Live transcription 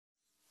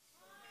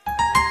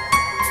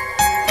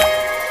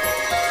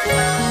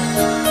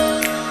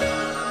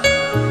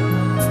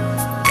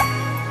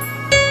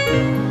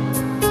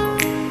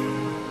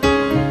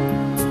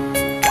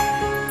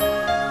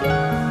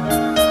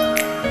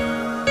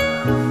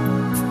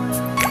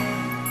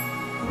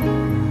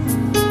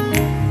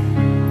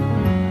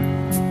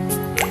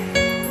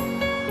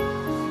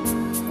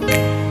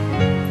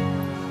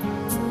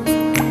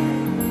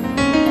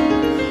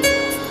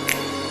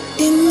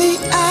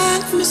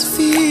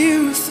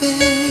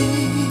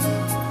moving.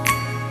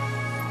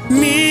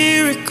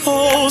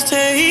 Miracles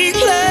take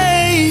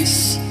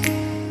place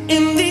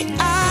in the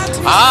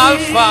atmosphere.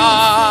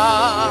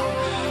 Alpha,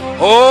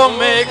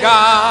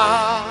 Omega,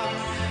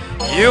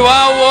 you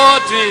are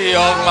worthy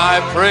of my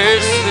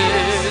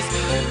praises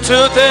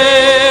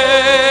today.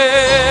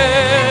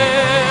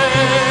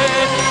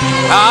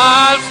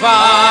 Alpha,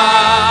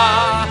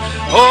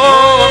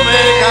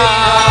 Omega,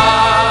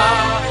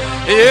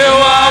 you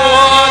are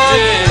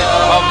worthy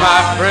of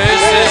my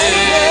praises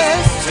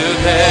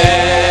today.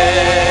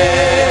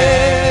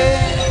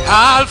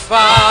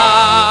 Alpha,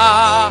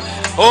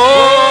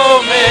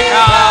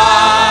 Omega,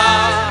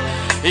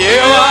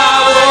 you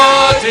are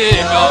worthy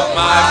of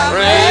my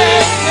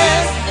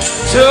praises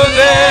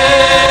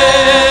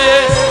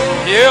today.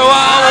 You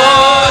are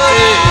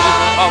worthy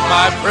of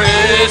my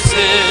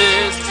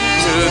praises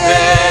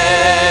today.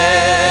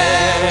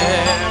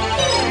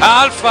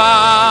 Alpha,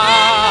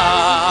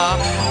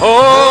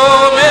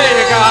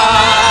 Omega,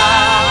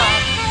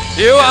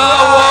 you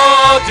are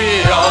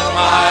worthy of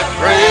my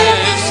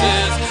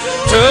praises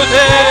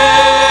today.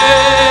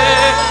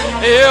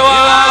 You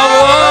are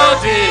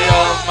worthy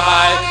of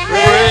my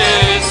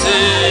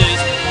praises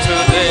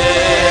today.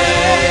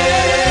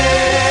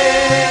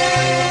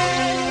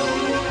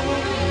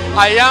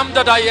 I am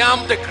that I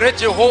am, the great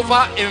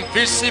Jehovah,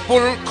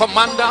 invisible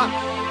commander.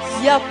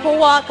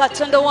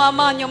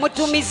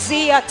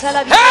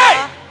 Hey!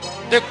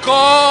 The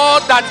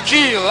God that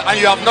kills and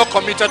you have not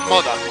committed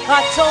murder.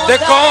 The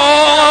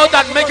God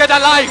that maketh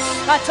alive.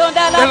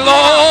 The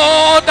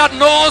Lord that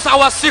knows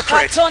our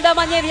secret.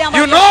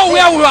 You know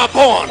where we were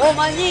born.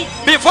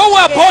 Before we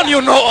were born, you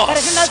know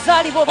us.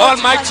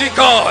 Almighty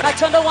God.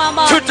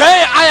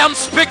 Today I am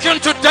speaking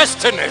to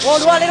destinies.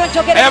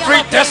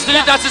 Every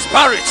destiny that is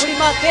buried.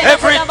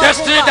 Every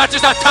destiny that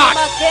is attacked.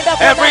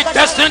 Every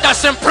destiny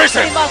that's in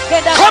prison.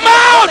 Come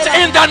out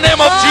in the name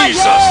of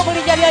Jesus.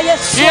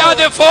 Hear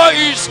the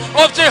voice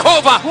of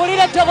Jehovah. Hear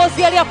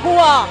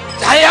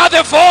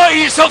the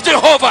voice of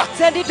Jehovah.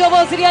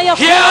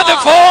 Hear the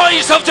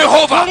voice of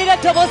Jehovah.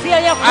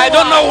 I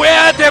don't know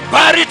where they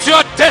buried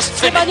your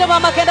destiny. I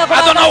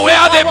don't know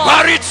where they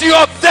buried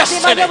your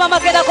destiny.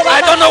 I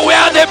don't know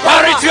where they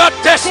buried your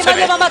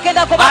destiny.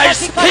 I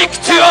speak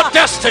to your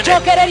destiny.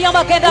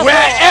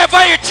 Wherever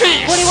it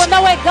is,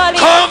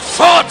 come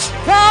forth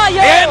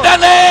in the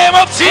name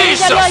of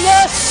Jesus.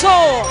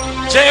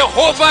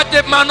 Jehovah,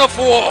 the man of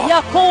war.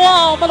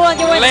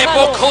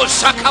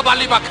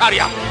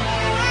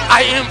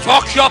 I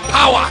invoke your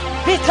power.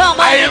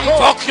 I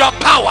invoke your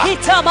power.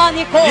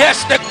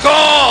 Yes, the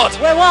God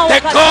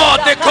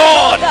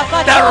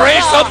that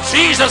raised up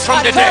Jesus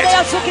from the dead.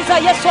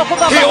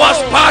 He was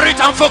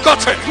buried and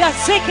forgotten.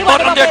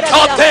 But on the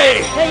third day,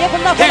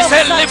 he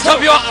said, lift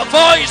up your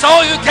voice,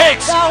 all you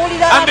gates,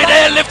 and be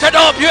there lifted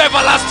up, you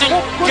everlasting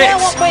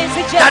gates,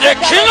 that the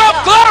King of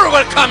glory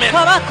will come in.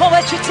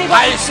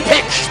 I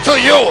speak to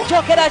you,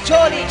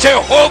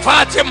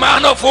 Jehovah, the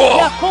man of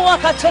war,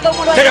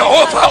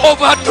 Jehovah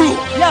overthrew,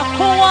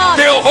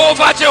 Jehovah.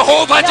 I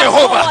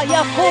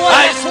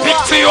speak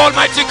to you,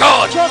 Almighty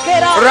God.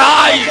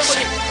 Rise,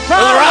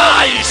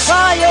 rise,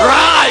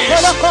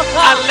 rise,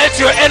 and let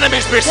your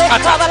enemies be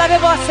scattered.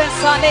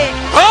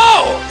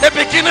 Oh, the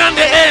beginning and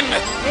the end.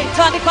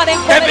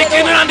 The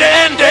beginning and the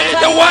end.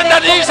 The one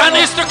that is and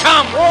is to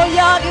come.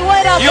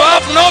 You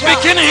have no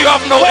beginning, you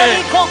have no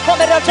end.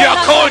 You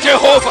are called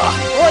Jehovah.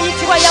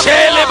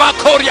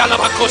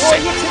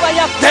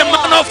 The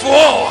man of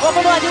war.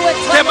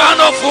 The man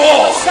of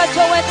war.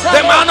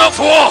 The man of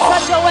war.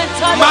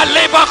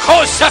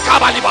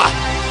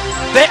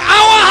 The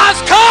hour has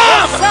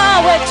come.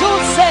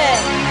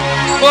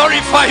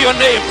 Glorify your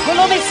name,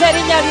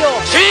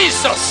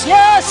 Jesus.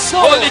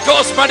 Holy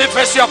Ghost,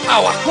 manifest your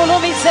power.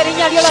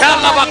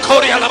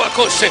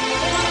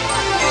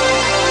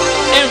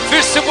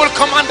 Invisible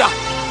commander,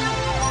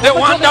 the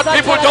one that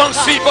people don't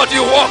see but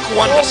you walk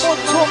wonders.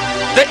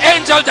 The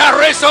angel that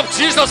raised up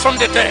Jesus from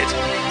the dead.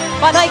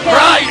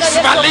 Rise,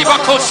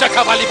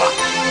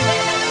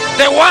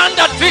 the one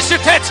that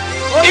visited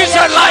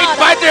Israelite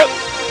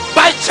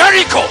by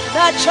Jericho.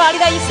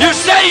 You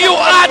say you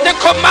are the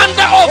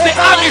commander of the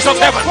armies of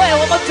heaven.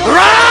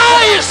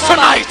 Rise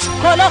tonight.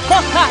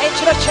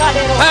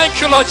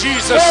 Thank you, Lord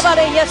Jesus.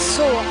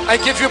 I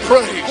give you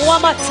praise.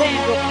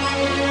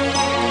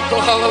 Oh,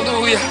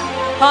 hallelujah.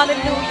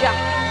 Hallelujah.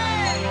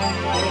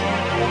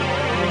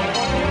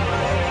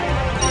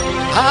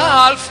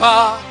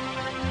 Alpha,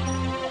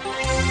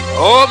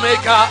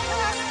 Omega,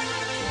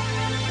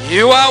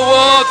 you are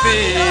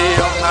worthy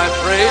of my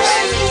praise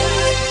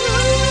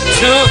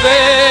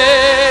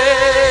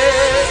today.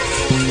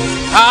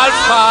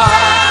 Alpha,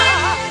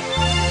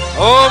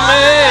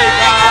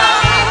 Omega,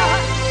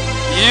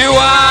 you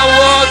are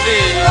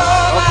worthy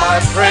of my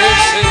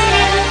praises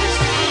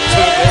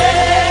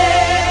today.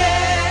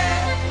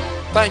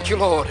 Thank you,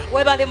 Lord.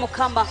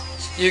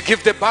 You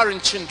give the barren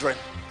children.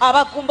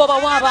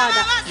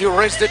 You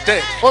raise the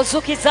dead.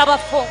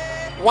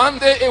 One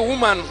day a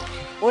woman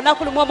who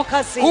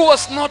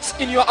was not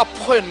in your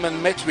appointment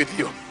met with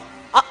you.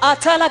 She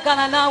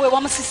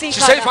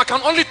said, if I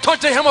can only touch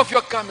the hem of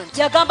your garment,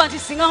 I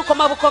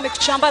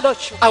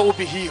will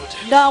be healed.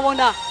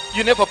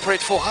 You never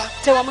prayed for her.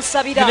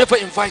 You never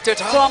invited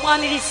her.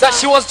 That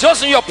she was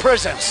just in your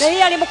presence.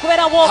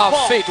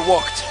 Her faith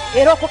worked.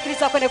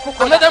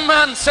 Another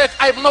man said,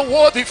 I'm not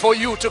worthy for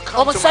you to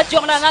come to my house.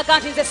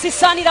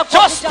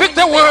 Just speak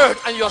the word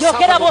and your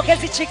servant will be healed.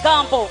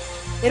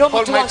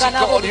 Almighty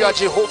God, you are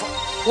Jehovah.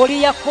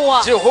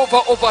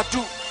 Jehovah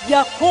overdo.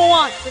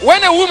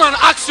 When a woman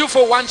asks you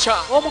for one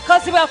child, you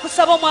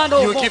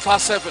give her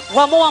 7.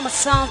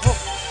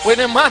 When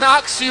a man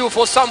asks you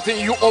for something,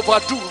 you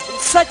overdo.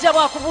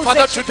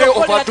 Father, today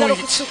overdo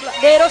it.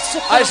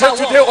 I said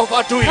today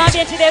overdo it.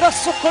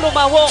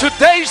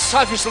 Today's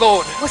service,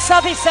 Lord,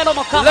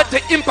 let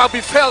the impact be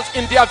felt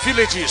in their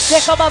villages.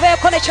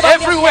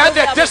 Everywhere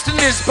their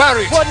destiny is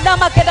buried,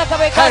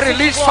 I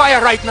release fire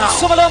right now.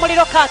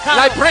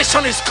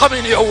 Liberation is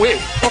coming your way.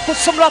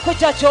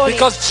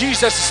 Because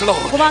Jesus is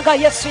Lord.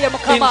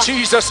 In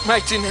Jesus'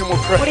 mighty name we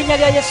pray.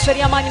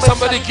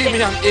 Somebody give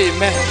me an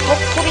amen.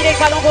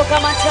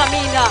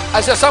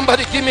 I said,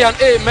 somebody give me an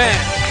amen.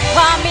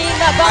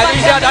 I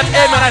didn't hear that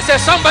amen. I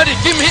said, somebody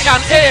give me an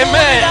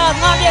amen.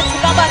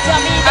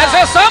 I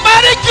said,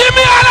 somebody give me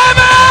an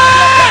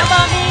amen.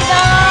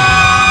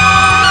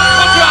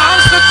 Put your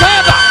hands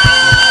together.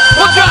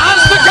 Put your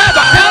hands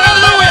together.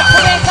 Hallelujah.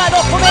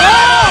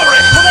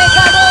 Glory.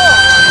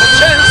 The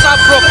chains are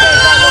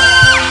broken.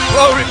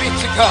 Glory be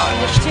to God.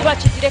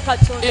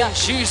 In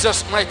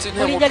Jesus' mighty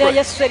name we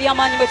pray.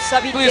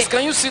 Please,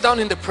 can you sit down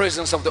in the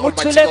presence of the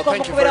Almighty God?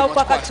 Thank you very much.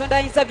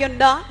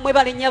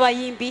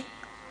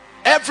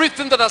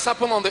 Everything that has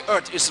happened on the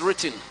earth is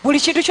written.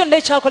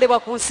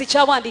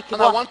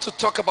 And I want to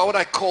talk about what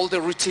I call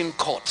the written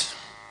code.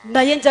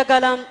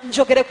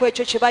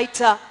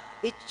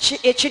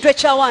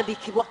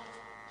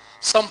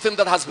 Something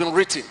that has been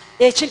written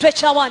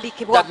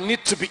that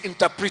needs to be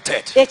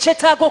interpreted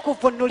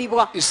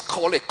is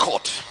called a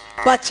code.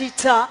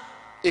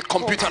 A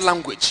computer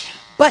language,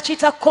 a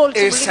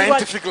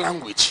scientific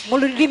language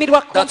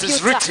that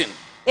is written.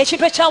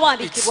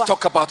 It's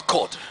talk about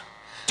code.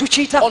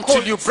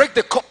 Until you break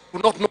the code, you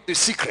will not know the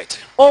secret.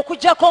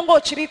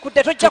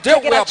 Today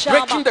we are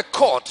breaking the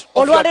code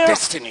of your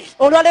destiny.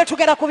 And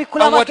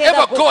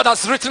whatever God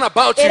has written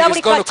about you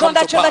is going to come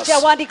to pass.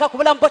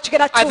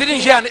 I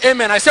didn't hear an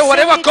amen. I said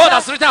whatever God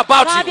has written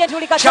about you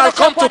shall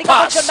come to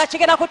pass.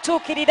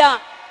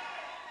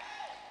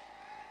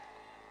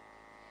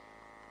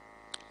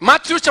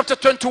 Matthew chapter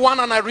 21,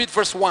 and I read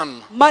verse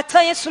 1.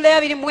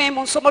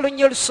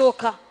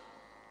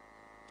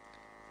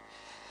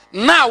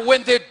 Now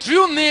when they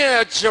drew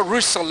near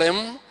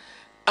Jerusalem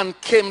and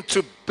came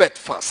to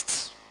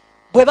Bethphage,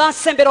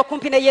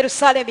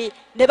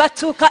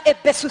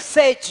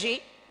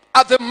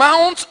 at the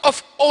Mount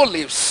of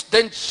Olives,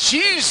 then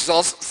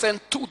Jesus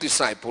sent 2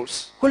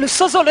 disciples,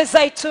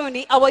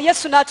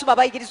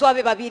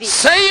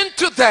 saying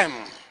to them,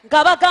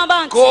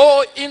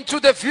 go into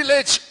the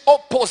village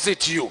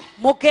opposite you,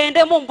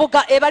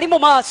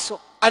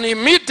 and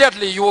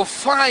immediately you will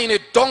find a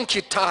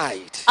donkey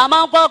tied and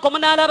a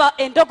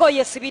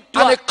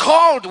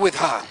colt with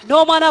her.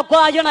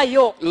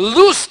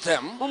 Loose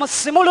them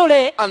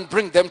and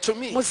bring them to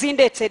me.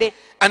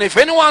 And if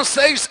anyone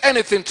says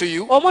anything to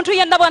you,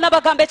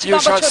 you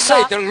shall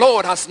say the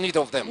Lord has need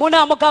of them. And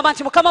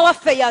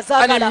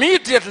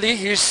immediately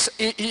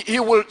he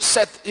will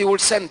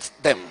send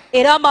them.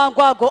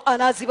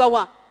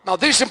 Now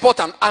this is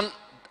important. And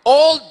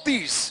all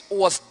this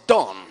was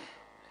done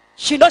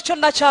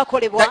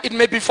that it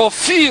may be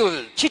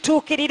fulfilled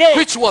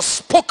which was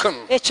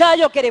spoken by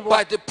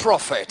the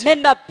prophet,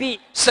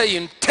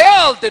 saying,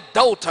 tell the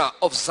daughter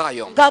of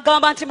Zion,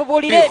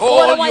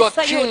 behold, your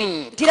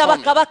king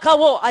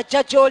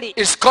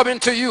is coming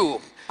to you,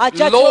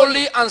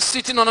 lowly and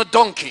sitting on a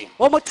donkey,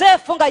 a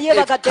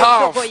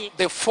calf,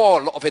 the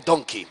fall of a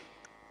donkey.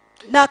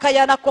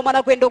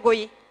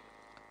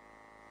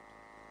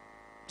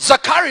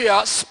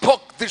 Zachariah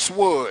spoke this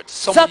word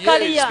some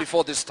years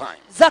before this time.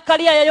 Now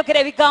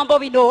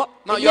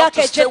you have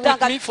to stay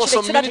with me for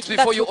some minutes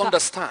before you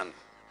understand.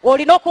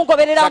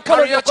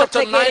 Zechariah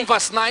chapter 9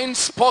 verse 9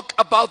 spoke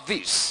about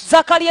this.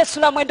 When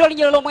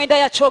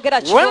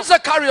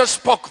Zechariah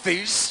spoke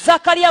this,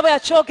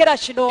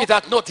 it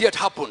had not yet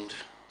happened.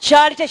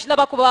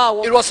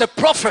 It was a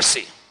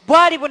prophecy.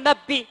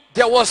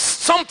 There was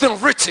something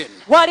written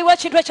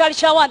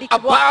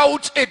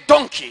about a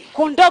donkey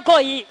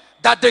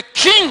that the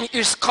king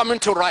is coming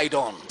to ride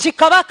on.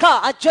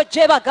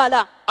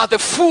 At the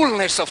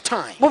fullness of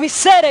time,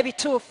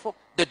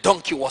 the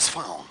donkey was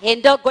found.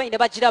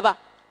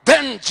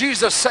 Then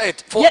Jesus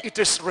said, for it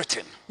is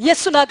written.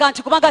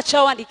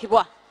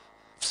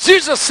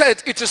 Jesus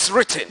said, it is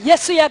written.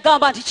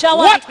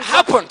 What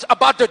happened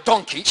about the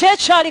donkey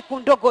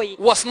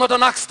was not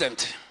an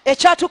accident.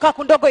 It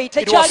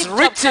was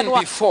written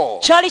before.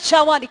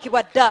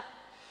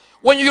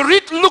 When you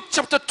read Luke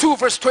chapter 2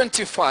 verse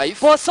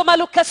 25,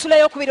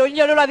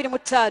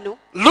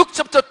 Luke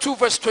chapter 2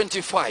 verse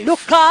 25,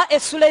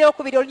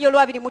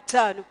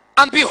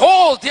 And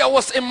behold, there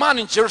was a man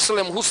in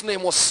Jerusalem whose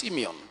name was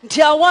Simeon.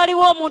 nti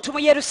awaaliwo omuntu mu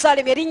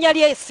Yerusaalemi erinnya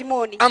lye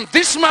Simoni. And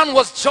this man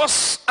was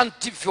just and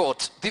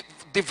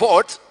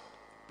devout,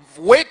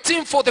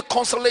 waiting for the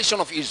consolation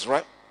of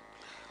Israel.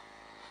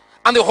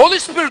 And the Holy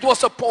Spirit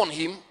was upon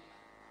him,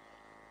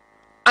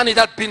 and it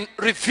had been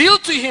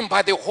revealed to him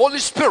by the Holy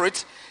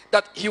Spirit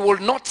that he will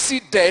not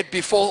see death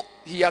before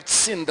he had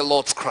seen the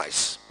Lord's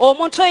Christ.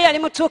 Omuntu oyo yali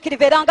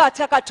mutuukirivu era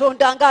ng'atya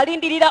Katonda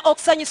ng'alindirira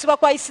okusanyusibwa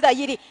kwa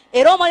Isirayiri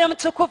era Omwoyo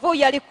Omutukuvu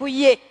yali ku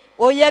ye.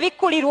 Oyo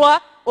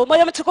yabikkulirwa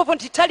Omwoyo Omutukuvu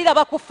nti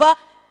taliraba kufa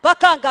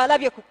paka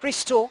ng'alabye ku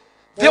Kristo.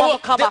 There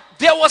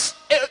was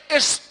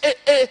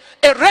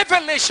a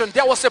revelation,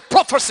 there was a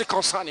prophecy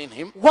concerning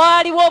him. You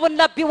will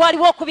not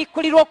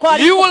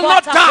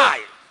die.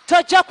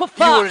 You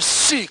will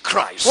see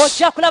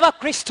Christ.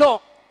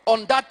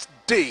 On that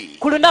day,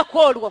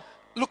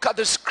 look at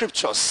the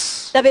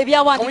scriptures. Can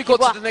we go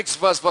to the next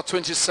verse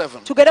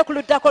 27? So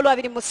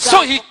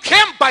he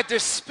came by the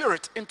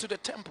Spirit into the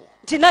temple.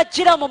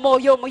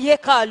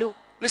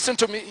 Listen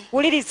to me.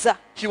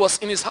 He was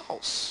in his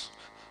house.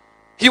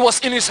 He was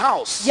in his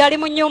house. On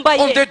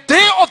the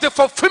day of the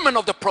fulfillment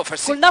of the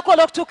prophecy,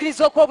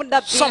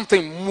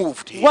 something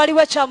moved him.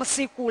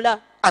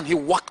 And he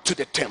walked to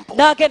the temple.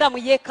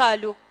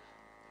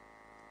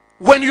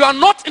 When you are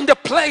not in the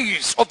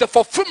place of the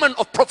fulfillment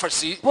of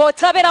prophecy,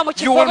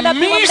 you will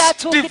miss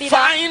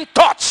divine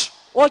touch.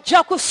 The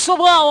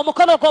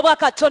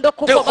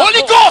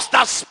Holy Ghost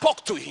that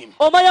spoke to him.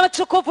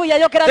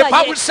 The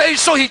Bible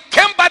says, so he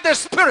came by the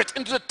Spirit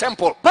into the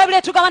temple. And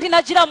when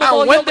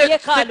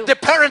the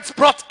parents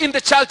brought in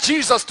the child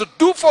Jesus to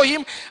do for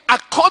him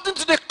according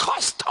to the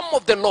custom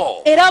of the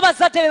law. Go to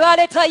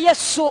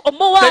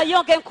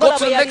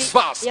the next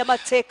verse.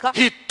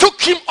 He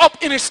took him up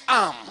in his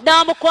arm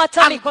and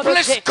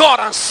blessed God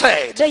and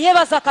said,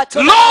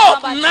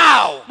 Lord,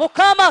 now you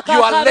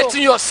are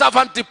letting your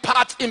servant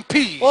depart in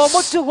peace.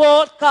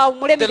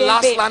 The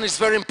last line is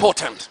very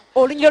important.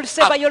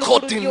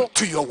 According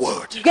to your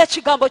word.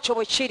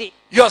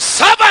 Your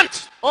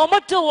servant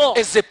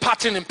is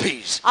departing in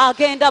peace. On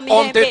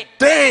the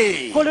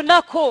day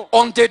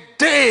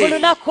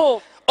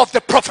of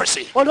the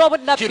prophecy,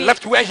 he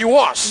left where he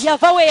was. He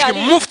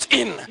moved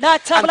in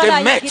and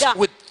they met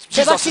with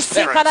Jesus'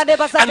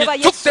 parents, and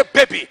he took the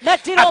baby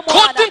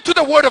according to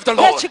the word of the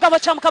Lord.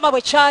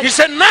 He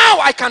said, now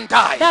I can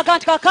die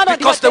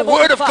because the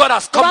word of God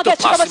has come to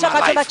pass in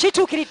my life.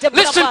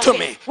 Listen to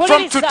me.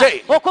 From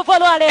today,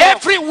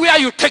 everywhere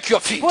you take your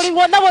feet,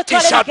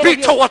 it shall be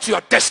towards your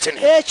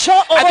destiny. I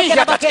didn't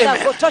hear that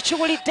amen.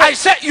 I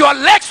said your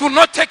legs will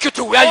not take you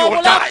to where you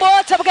will die.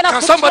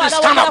 Can somebody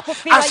stand up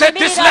and say,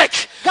 this leg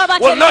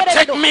will not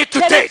take me to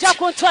date.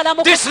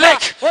 This leg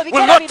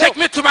will not take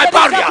me to my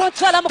barrier.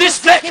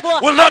 This leg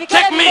will not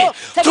take me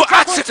to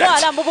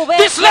accidents.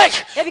 This leg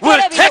will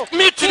take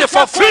me to the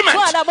fulfillment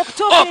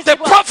of the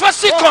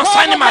prophecy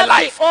concerning my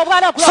life.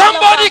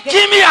 Somebody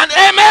give me an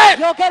amen.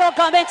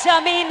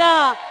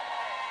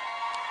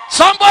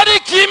 Somebody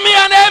give me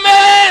an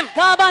amen.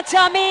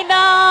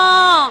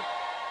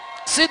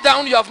 Sit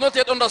down, you have not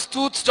yet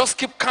understood. Just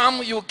keep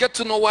calm. You will get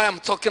to know why I'm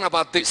talking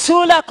about this.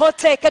 I'm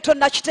talking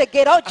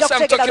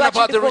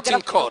about the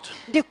written code.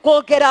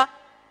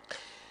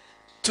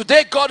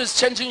 Today God is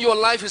changing your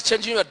life, He's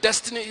changing your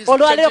destiny, He's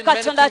changing many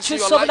things in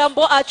your life.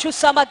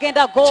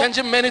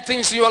 Changing many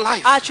things in your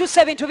life.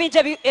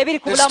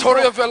 The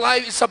story of your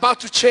life is about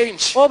to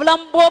change.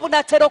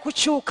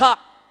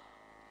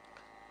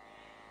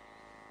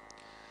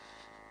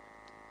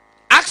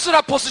 Acts of the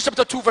Apostles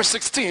chapter 2 verse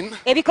 16.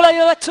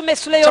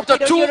 Chapter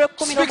 2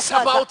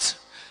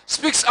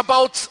 speaks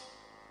about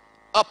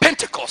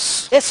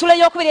Pentecost.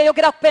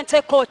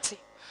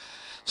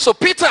 So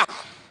Peter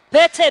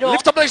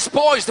lift up his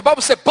voice. The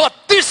Bible said, but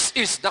this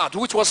is that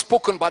which was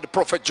spoken by the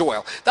prophet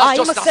Joel. That's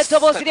just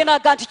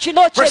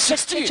that. Verse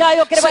 16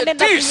 said,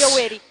 this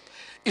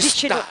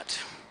is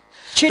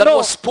that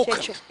was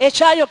spoken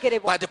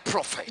by the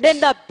prophet.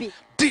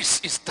 This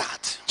is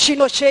that.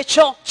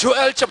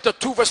 Joel chapter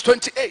 2 verse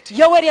 28. In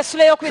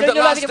the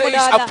last days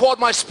I poured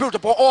my spirit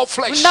upon all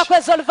flesh,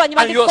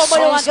 and your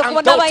sons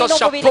and daughters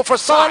shall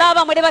prophesy.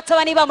 That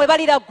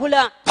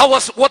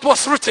was what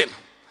was written.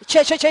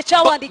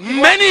 But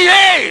many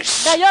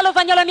years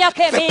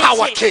the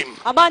power came.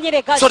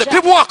 So the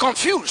people were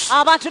confused.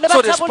 So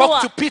they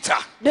spoke to Peter.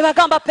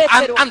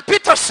 And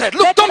Peter said,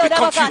 look, don't be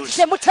confused.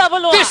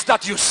 This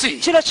that you see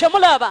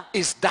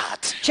is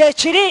that.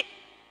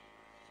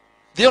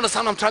 Do you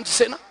understand what I'm trying to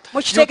say now?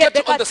 You get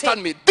to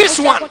understand me. This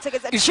one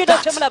is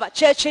that.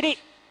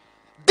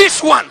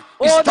 This one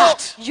is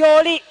that.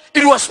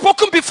 It was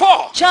spoken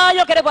before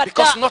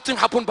because nothing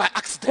happened by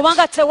accident.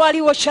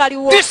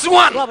 This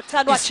one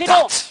is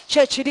that.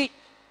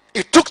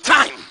 It took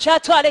time,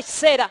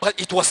 but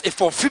it was a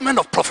fulfillment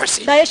of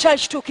prophecy. This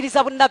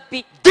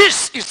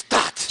is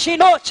that.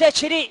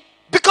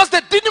 Because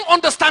they didn't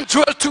understand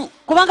Joel 2.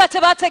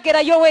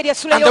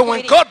 And then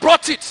when God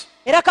brought it,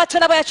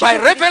 By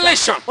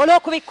revelation,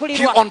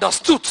 he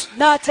understood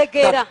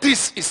that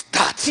this is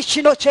that.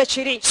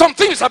 Some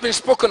things have been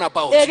spoken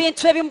about.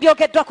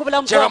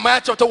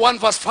 Jeremiah chapter 1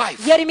 verse 5.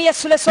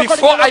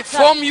 Before I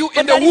formed you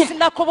in the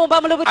womb,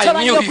 I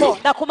knew you.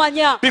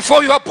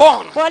 Before you were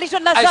born,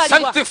 I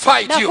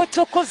sanctified you.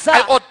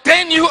 I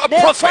ordained you a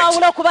prophet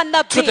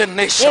to the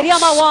nations.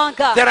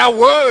 There are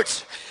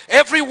words.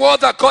 Every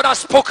word that God has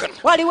spoken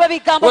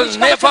will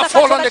never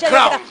fall on the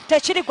ground.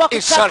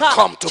 It shall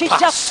come to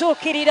pass.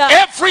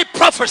 Every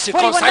prophecy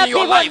concerning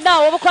your life,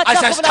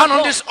 as I stand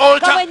on this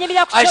altar,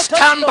 I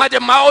stand by the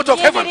mouth of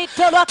heaven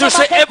to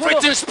say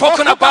everything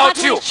spoken about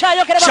you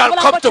shall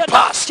come to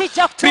pass.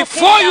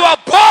 Before you are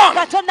born,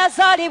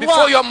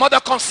 before your mother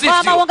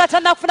conceived you,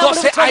 God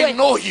said, I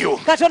know you.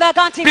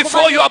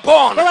 Before you are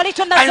born,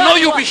 I know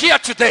you'll be here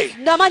today.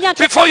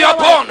 Before you are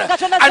born,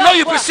 I know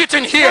you'll be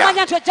sitting here.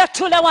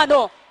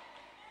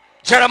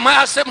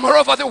 Jeremiah said,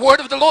 moreover, the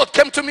word of the Lord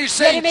came to me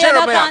saying,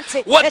 Jeremiah,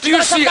 what do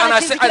you see? And I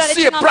said, I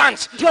see a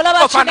branch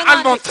of an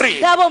almond tree.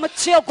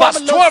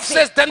 Verse 12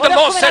 says, then the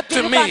Lord said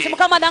to me,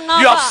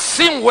 you have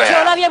seen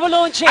well.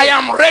 I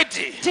am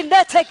ready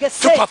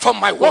to perform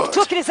my word.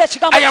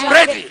 I am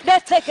ready.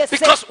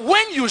 Because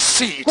when you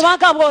see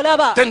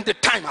it, then the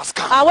time has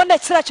come.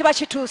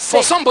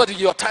 For somebody,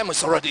 your time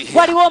is already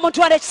here. You are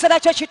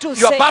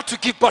about to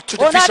give birth to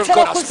the vision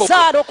God has spoken.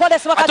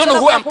 I don't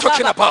know who I'm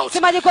talking about.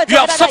 You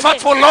have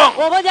suffered for long. You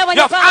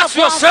have asked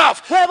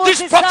yourself,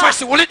 this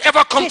prophecy, will it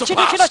ever come to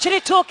pass?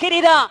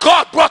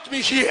 God brought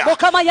me here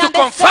to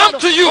confirm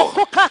to you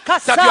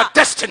that your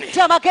destiny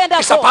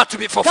is about to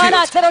be fulfilled.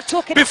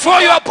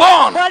 Before you are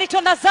born,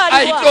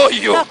 I know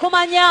you.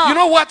 You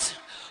know what?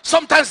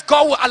 Sometimes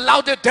God will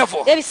allow the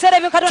devil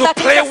to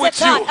play with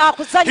you.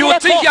 He will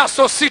think you are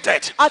so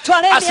seated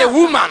as a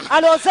woman.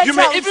 You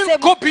may even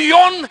go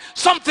beyond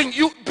something,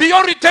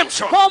 beyond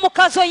redemption.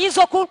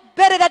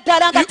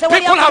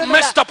 People have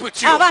messed up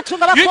with you.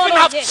 You even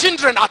have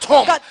children at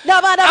home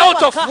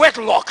out of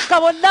wedlock.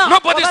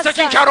 Nobody's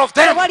taking care of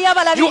them.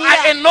 You are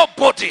a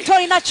nobody.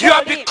 You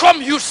have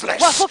become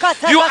useless.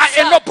 You are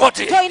a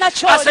nobody.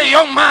 As a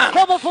young man,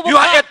 you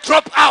are a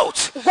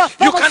dropout.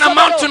 You can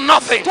amount to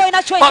nothing.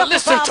 But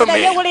listen to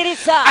me.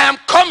 I am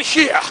come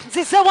here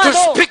to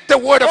speak the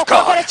word of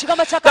God,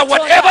 that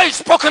whatever is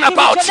spoken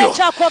about you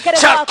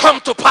shall come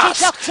to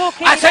pass.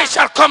 I say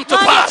shall come to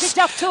pass.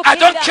 I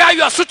don't care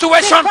your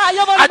situation.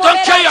 I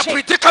don't care your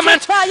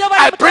predicament.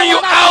 I bring you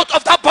out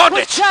of that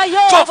bondage.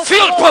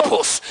 Fulfill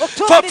purpose.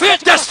 Fulfill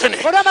destiny.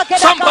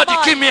 Somebody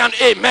give me an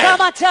amen.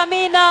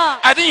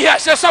 I didn't hear. I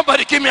said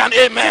somebody give me an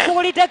amen.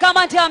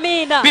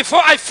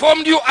 Before I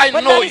formed you, I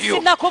know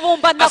you.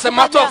 As a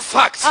matter of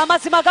fact,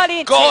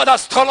 God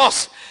has told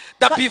us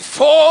that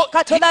before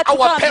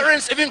our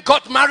parents even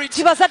got married,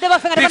 before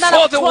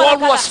the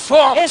world was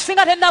formed,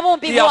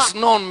 he has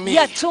known me.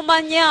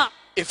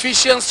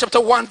 Ephesians chapter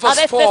 1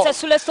 verse 4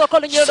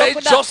 says,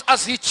 just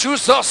as he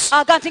chose us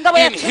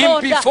in him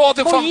before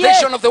the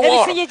foundation of the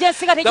world,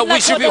 that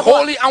we should be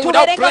holy and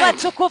without blame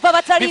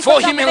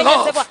before him in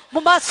love,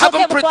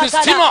 having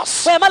predestined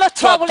us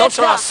to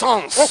adoption as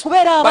sons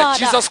by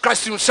Jesus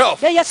Christ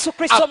himself,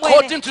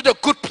 according to the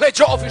good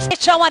pleasure of his.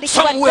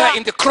 Somewhere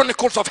in the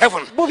chronicles of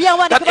heaven,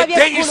 that a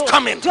day is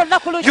coming,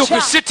 you'll be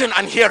sitting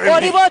and hearing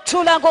me.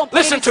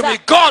 Listen to me.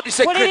 God is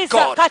a great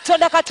God.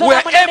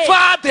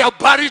 Wherever they are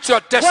buried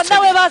your destiny,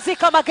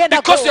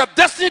 because your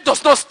destiny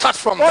does not start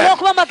from them,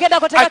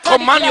 I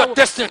command your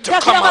destiny to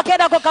come up.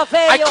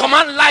 I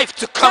command life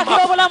to come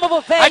up.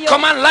 I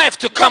command life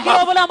to come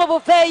up.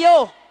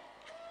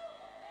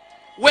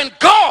 When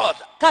God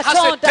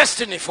has a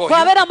destiny for you,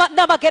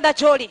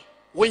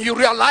 when you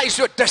realize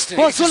your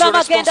destiny, it's your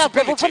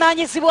responsibility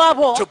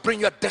to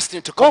bring your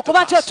destiny to come to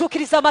pass.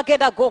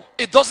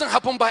 It doesn't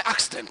happen by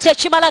accident,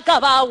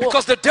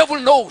 because the devil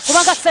knows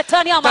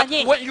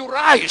that when you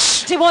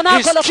rise, his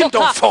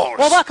kingdom falls.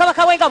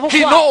 He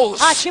knows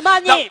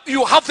that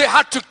you have the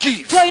heart to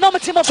give,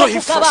 so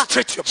he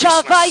frustrates your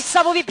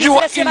business. You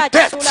are in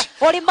debt,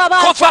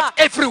 covered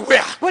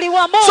everywhere.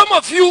 Some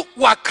of you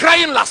were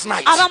crying last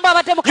night.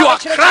 You are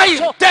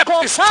crying, debt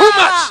is too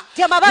much.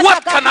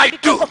 What can I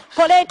do?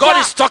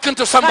 God is talking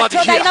to somebody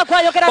here.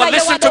 But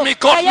listen to me,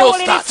 God knows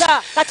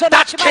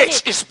that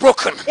cage is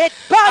broken. You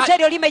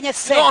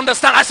don't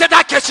understand. I said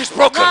that cage is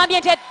broken.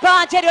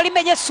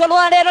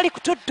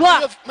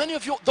 Many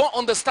of you don't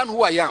understand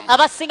who I am.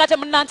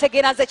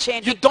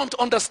 You don't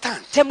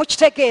understand.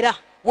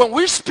 When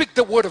we speak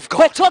the word of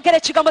God,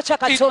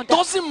 it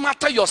doesn't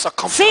matter your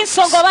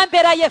circumstances.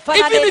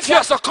 Even if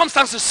your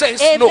circumstances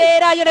says no,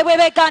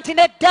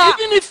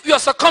 even if your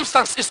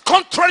circumstance is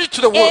contrary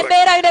to the word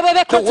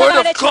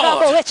of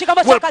God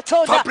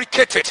will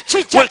fabricate it,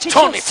 will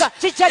turn it.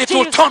 It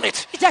will turn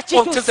it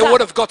until the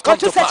word of God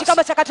comes to pass. Look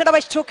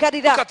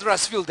at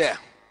Rasfield there.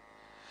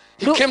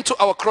 He came to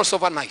our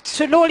crossover night.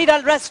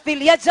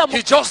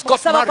 He just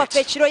got married.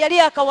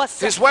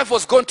 His wife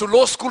was going to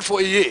law school for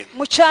a year.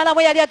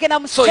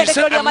 So he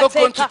said, I'm not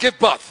going to give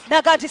birth.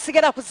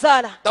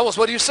 That was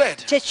what you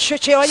said. So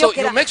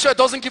you make sure it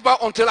doesn't give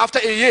birth until after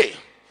a year.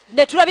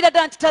 ne tulabira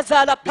ddala nti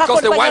tazaala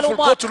because the wife will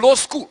go to law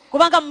school.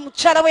 kubanga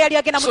mukyala we yali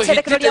agenda mu So he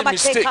tterekero did a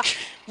ly'amateeka mistake.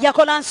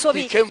 yakola He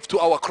nsobi came to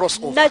our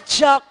crossover.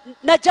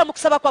 n'ajja mu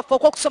kusaba kwaffe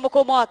okw'okusomoka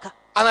omwaka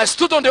And I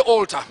stood on the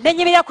altar. ne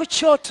nyimirira ku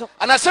kyoto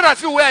And I said,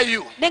 Rafi, where are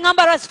you? ne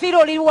ŋŋamba Rasfiira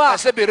I oliwa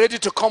said, be ready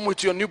to come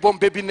with your newborn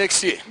baby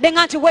next year. ne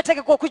ŋŋa nti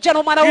weetegeka okujja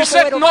n'omwana He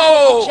said, w'omuwere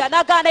no.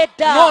 n'agaana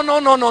edda No, no,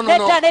 no, no, no,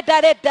 no.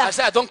 nedda I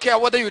said, I don't care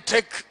whether you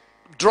take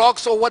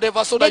drugs or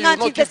whatever so ne that you ŋŋa will nti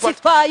not nze give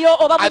birth. sifaayo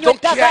oba I munywa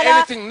don't care eddagala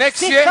anything.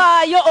 Next year,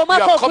 sifaayo you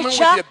omwaka are coming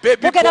ogujja with a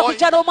baby mugenda boy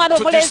kujja n'omwana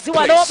to this omulenzi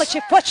wano mu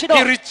place. kifo kino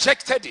He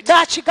rejected it.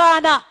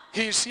 n'akigaana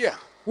He is here.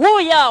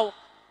 wuuyaawo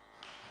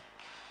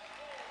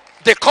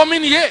The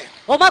coming year,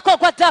 omwaka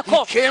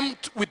ogwaddako he came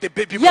with the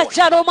baby boy.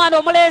 yajja n'omwana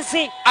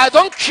omulenzi I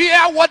don't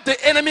care what the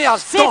enemy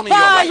has done in your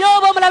life. sifaayo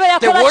oba omulabe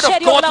The word yakola of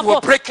kyeri God obulamu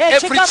will break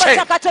every ekigambo chain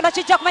kya katonda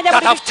kijja kumenya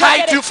that buli have tied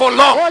bikyogere you for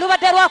long.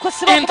 olubadde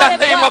lwakusiba In the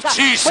name of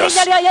Jesus. mu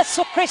linnya lya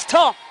yesu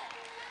kristo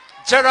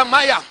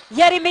Jeremiah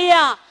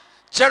yeremiya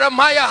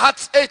had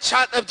a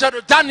child.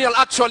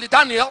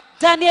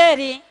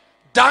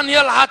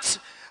 Daniel had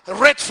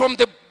read from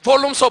the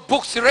volumes of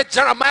books. He read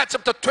Jeremiah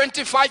chapter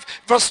 25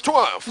 verse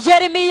 12.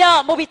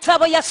 yeremiya mu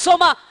bitabo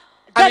yasoma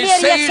And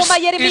Danieli yasoma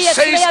he yeremiya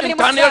says in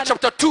Daniel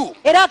chapter 2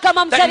 era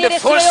agamba mu that in the Danieli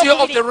first year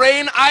of the esula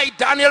reign, I,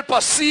 Daniel,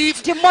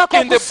 perceived Nti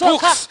mwaka in the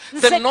ogusooka books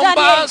the nze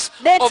numbers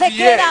Daniel of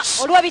nentegeera years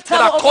olw'ebitabo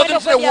that according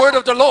to the word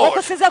of the Lord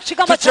okusinziira ku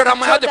kigambo to kya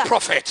Jeremiah the Katonda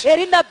prophet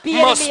eri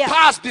nabbi must yeremiya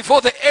pass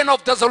before the end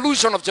of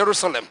dissolution of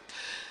Jerusalem,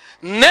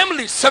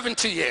 namely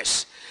 70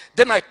 years.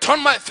 Then I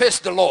turned my face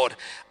to the Lord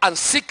and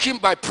seek him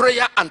by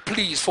prayer and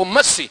pleas for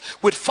mercy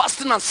with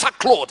fasting and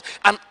sackcloth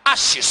and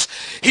ashes.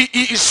 He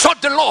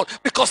sought the Lord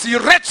because he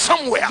read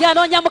somewhere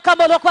yanoonya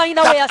mukama olw'okuba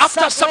alina we that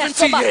after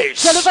 70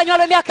 years oluvannyuma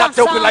lw'emyaka that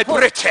they'll be 7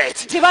 liberated.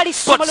 nti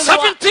balisumululwa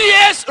But 70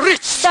 years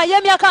reached naye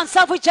emyaka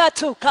 7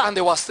 gyatuuka and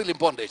they were still in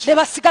bondage. ne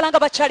basigala nga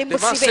bakyali mu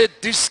The man busibe said,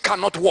 this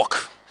cannot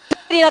work.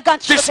 Eriraga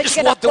nti This kino is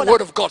tekigenda what the kukola.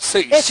 word of God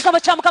says. Ekigambo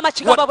kya mukama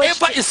kigamba bwe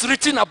Whatever kiti is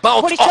written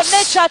about buli kyonna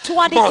us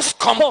ekyatuwandiikibwa must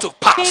come to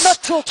pass.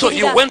 So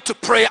he went to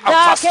prayer and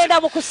fasting.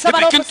 n'agenda mu He kusaba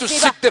began to n'okusiiba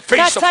seek the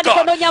face of n'atandika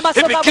God. onoonya amaaso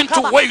He ga began to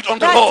mukama wait on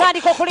the Lord.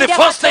 n'atandika The okulinnya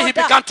first day he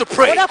Katonda. began to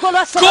pray, Olunaku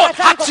olwasooka God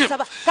n'atandika had him.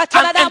 okusaba.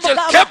 Katonda And angel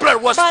n'amugamba. Gabriel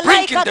was bringing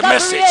Malayika the Gabrieli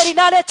message.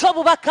 n'aleeta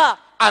obubaka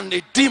And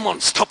the demon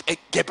stopped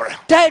Gabriel.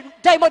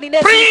 dayimoni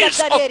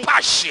Prince n'eziyiza of Danyeri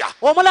Persia.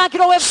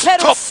 omulangiro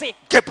w'Ebuperusi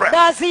Stop Gabriel.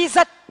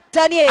 n'aziyiza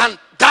Danyeri And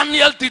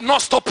Daniel did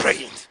not stop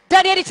praying.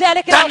 Danyeri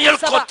teyalekera Daniel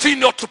okusaba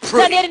continued to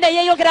pray. Danyeri ne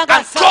yeeyongera nga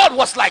And God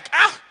was like,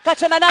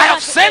 Katonda I n'agamba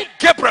have sent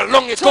Gabriel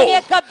long ago.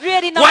 Tumye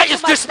Gabrieli Why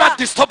is this man n'amugamba.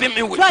 disturbing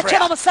me with Lwaki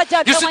prayer? ono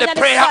omusajja You see, the atomanya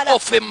prayer n'essaala?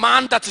 of a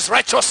man that is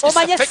righteous is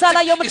omanye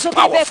essaala effective, is y'omutuukirivu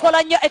powerful.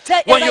 ekola nnyo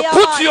When you era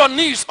put y'amaanyi. your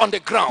knees on the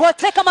ground,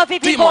 bw'oteeka amavivi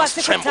go demons wansi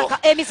ku tremble.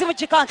 ttaka emizimu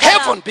gikankana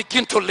Heaven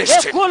begin to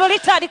listen. eggulu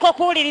litandika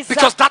okuwuliriza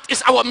Because that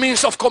is our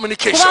means of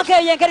communication.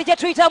 kubanga eyo engeri gye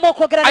tuyitamu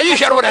okwogera Are you ne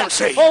hearing what Katonda. I'm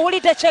saying?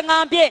 owulidde kye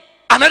ŋŋambye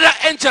Another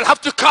angel have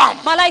to come.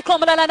 malayika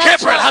omulala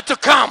Gabriel n'ajja had to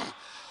come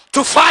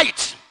to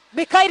fight.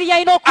 mikayiri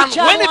yalina And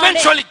okujja when alwane.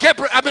 eventually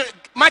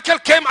Michael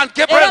came and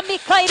Gabriel Era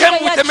Mikayiri came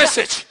bwe with the yajja-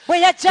 message. bwe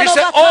He yajja said,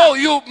 n'obubaka, oh,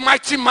 you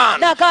mighty man.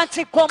 naga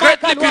nti gwe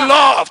Greatly omwagalwa,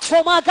 beloved. gwe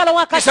omwagalwa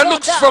wa He said,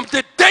 look, Katonda. from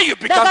the day you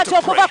began naga to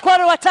nti pray, okuva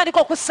kwolwo watandika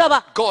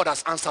okusaba God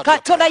has answered you.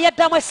 katonda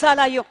yaddamu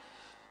essaala yo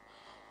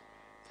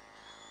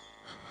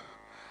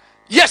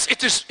Yes,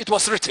 it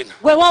was written,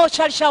 weewaawo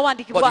kyali but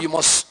kyawandiikibwa you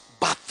must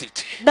birth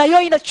it naye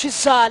olina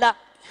kizaala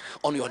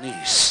on your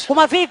knees. ku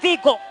maviivi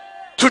go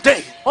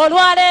Today,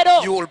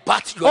 olwaleero you will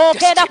birth your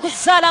ogenda destiny.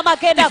 kuzaala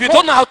amagenda If you go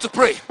don't know how to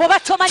pray, bw'oba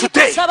tomanyi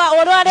today, kusaba you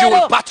will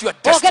olwaleero birth your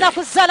destiny. ogenda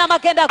kuzaala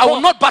amagenda I will go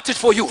not birth it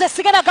for you. nze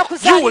sigenda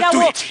You will do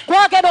gakuzaalirawo it.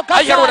 gwagenda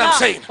I hear what I'm ogazaala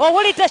saying.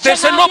 owulidde They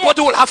say kyeŋŋambye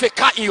nobody will have a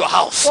car in your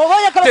house. Oba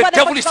oyagala The okuba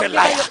devil is a n'ekkotiba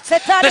liar.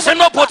 Setaani They say bwe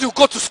nobody will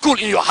go to school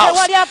in your house.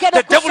 Tewali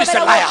agenda The devil is a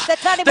okusomerawo. liar.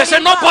 Setaani They say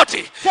mulimba.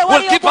 nobody Tewali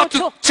will give birth to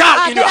omuntu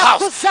child in your agenda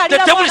house. kuzaalira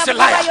The devil is a mwana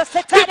liar. mulimbayo.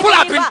 Setaani People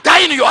have been mulimba.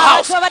 dying in your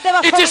house. Abantu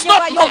abadde It is bafa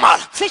not mu nnyumba yo. normal.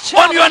 Si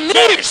On your kyabulijjo.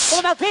 knees.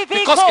 Ku maviivi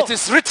Because go. it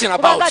is written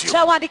Kubanga about you.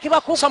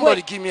 kyawandiikibwa ku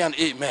Somebody ggwe give me an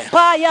amen.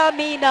 paaya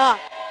amiina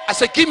I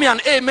said, give me an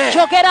amen.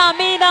 kyogera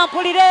amiina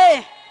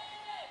mpulire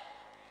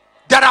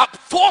There are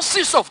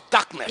forces of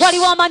darkness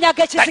waliwo amaanyi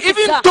that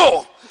even ag'ekizikiza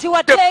though nti the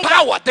waddenga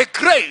power, the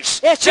grace,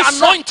 the ekisa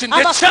anointing, the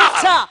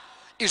amafuta charm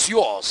is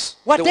yours,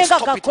 they will waddenga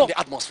stop it gago in the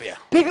atmosphere.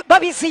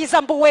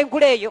 babiziyiza mu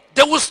buwengula eyo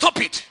They will stop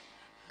it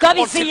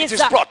until it is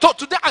gabiziyiza brought. So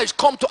today I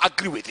come to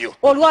agree with you.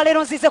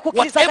 olwaleero nzize Whatever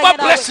kukkirizaganya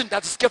nawe blessing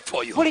that is kept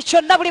for you, buli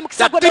kyonna buli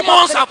mukisa that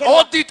demons have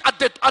hold it at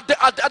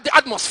the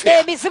atmosphere.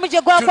 emizimu gye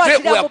Today we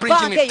gwakwatira are mu bringing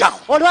bbanga it eyo down.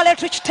 olwaleero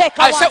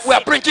tukiteeka I said we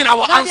are bringing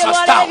our answers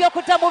down.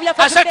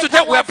 I said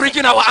today we are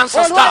bringing our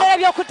answers down.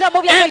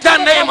 In the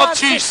name of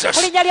Jesus.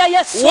 mu linnya lya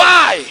yesu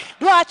Why?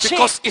 lwaki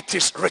Because it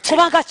is written.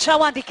 kubanga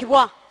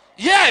kyawandiikibwa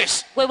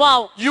Yes.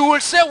 Weewaawo. You will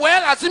say,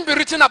 well, has it been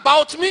written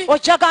about me?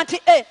 Ojaga nti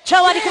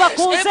kyawandiikibwa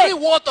ku nze. Every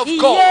word of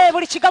God Ye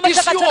buli kigambo is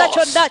kya Katonda yours.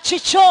 kyonna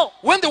kikyo.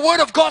 When the word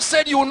of God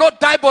said you will not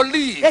die but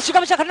live,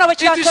 Ekigambo kya Katonda bwe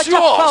it is kiraga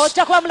yours.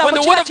 ojja kuba mulamu When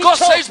the word of God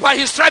says by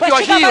his stripe you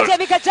are healed,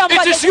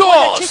 it is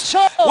yours.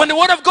 When the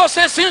word of God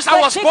says since I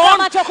was born,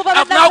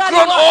 I've now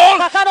grown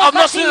old, I've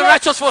not seen the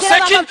righteous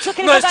forsaken,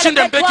 nor his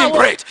children baking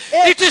bread.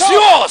 It is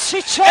yours.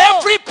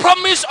 Every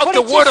promise of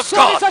the word of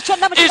God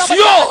is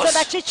yours.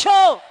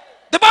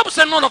 The Bible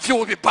says none of you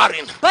will be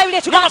barren.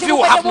 None of you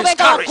will have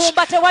miscarriage.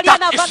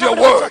 That is your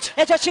word.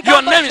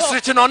 Your name is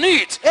written on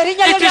it.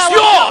 It is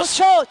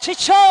yours.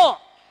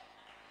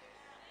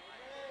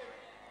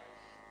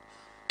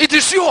 It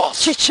is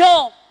yours.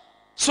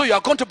 So you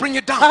are going to bring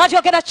it down.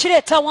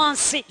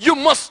 You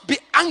must be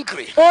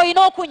angry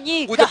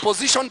with the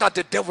position that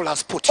the devil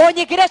has put you.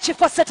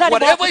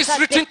 Whatever is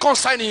written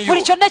concerning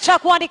you, tonight you are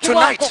going to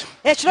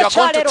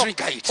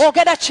trigger it.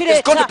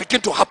 It's going to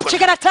begin to happen.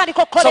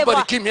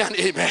 Somebody give me an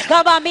amen.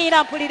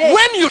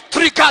 When you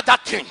trigger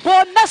that thing,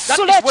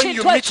 that is when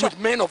you meet with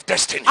men of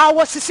destiny.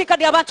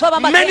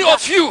 Many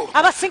of you,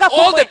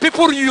 all the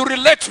people you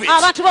relate with,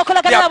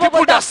 they are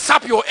people that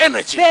sap your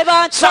energy,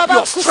 sap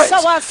your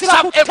strength,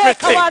 sap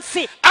everything.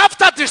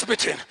 After this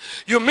meeting,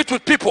 you meet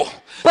with people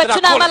that are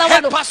called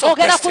helpers of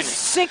destiny.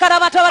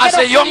 As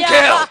a young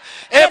girl,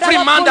 every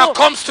man that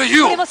comes to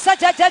you,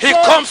 he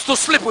comes to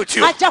sleep with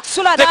you.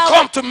 They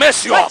come to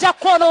mess you up.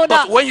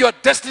 But when your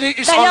destiny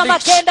is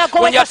unleashed,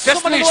 when your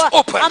destiny is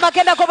open,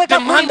 the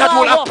man that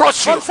will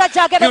approach you,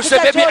 he'll say,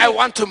 baby, I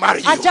want to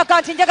marry you.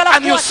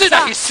 And you see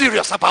that he's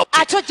serious about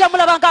it.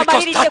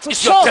 Because that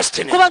is your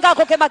destiny.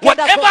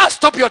 Whatever has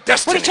stopped your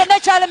destiny,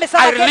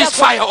 I release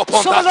fire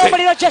upon that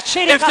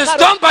thing. If it's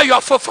done by your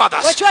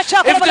forefathers, if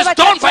it is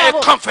done by a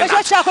covenant,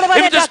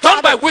 if it is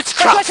done by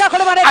witchcraft,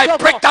 I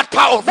break that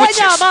power of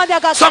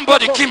witches.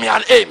 Somebody give me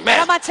an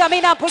amen.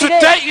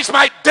 Today is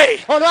my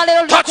day.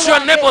 Touch your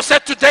neighbor, say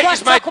today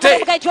is my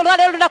day.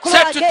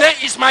 Say today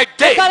is my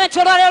day.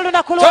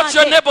 Touch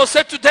your neighbor,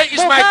 say today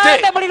is my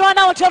day.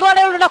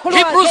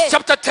 Hebrews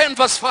chapter 10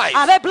 verse 5.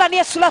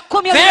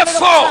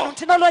 Therefore,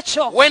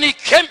 when he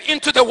came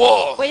into the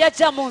world,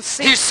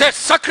 he said,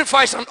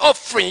 sacrifice and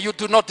offering you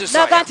do not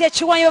desire, but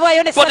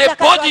a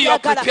body you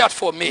have prepared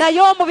for me.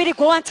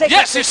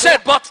 Yes, he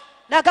said, but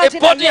a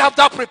body have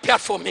thou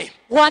prepared for me.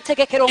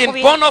 In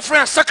burnt offering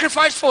and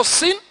sacrifice for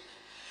sin,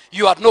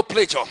 you had no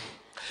pleasure.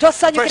 Verse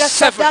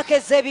 7,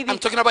 I'm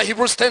talking about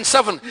Hebrews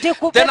 10:7.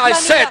 Then I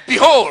said,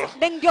 behold,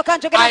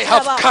 I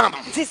have come.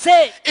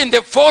 In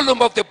the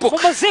volume of the book,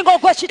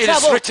 it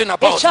is written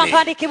about me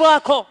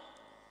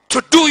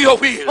to do your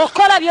will.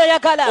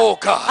 Oh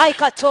God.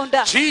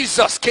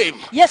 Jesus came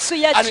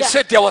and he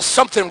said there was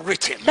something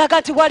written.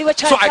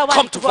 So I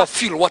come to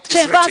fulfill what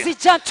is written.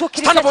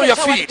 Stand up on your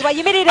feet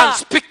and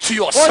speak to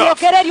yourself.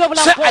 Say,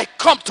 I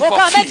come to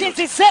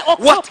fulfill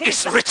what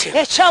is written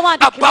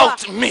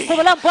about me.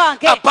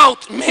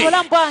 About me.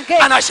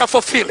 And I shall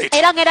fulfill it.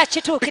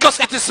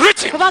 Because it is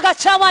written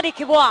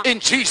in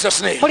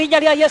Jesus' name.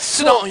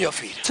 Sit down on your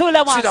feet. Sit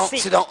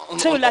down on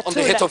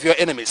the head of your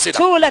enemy. Sit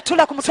down.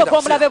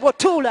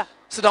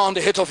 Sit down on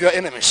the head of your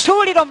enemies.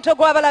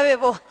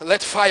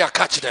 Let fire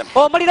catch them.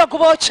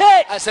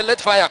 I said, let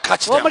fire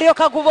catch them.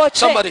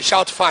 Somebody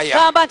shout fire.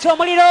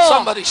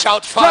 Somebody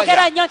shout fire.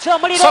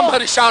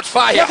 Somebody shout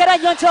fire.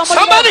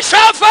 Somebody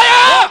shout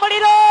fire.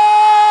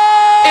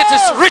 It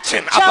is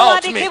written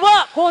about me.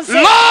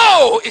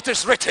 Lo, it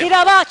is written,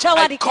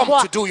 I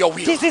come to do your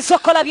will.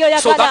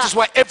 So that is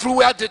why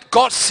everywhere that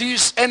God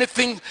sees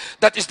anything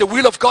that is the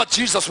will of God,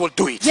 Jesus will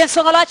do it.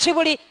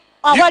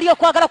 Now, when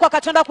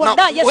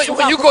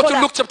you go to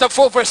Luke chapter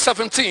 4 verse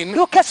 17,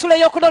 you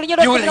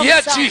will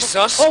hear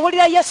Jesus.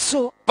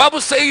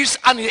 Bible says,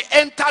 and he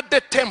entered the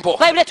temple.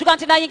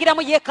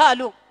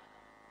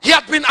 He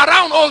had been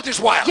around all this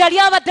while.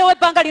 But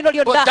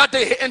that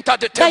day he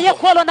entered the temple.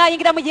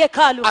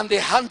 And they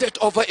handed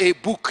over a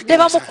book.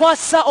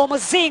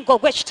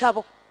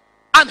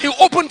 And he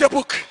opened the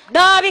book.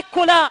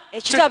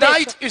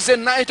 Tonight is a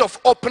night of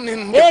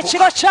opening the book.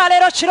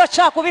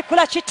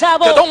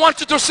 They don't want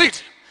you to see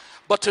it.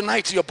 But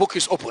tonight your book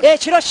is open. And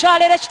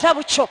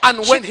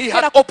when he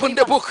had opened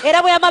the book, he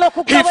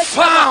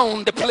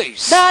found the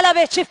place.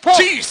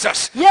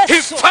 Jesus,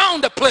 he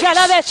found the place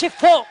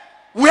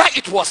where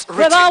it was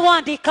written.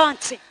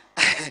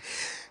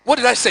 What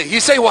did I say?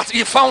 He said what?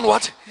 He found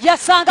what?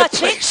 The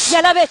place.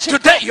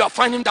 Today you are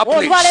finding that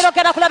place.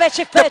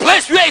 The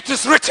place where it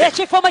is written.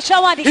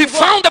 He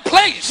found the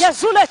place.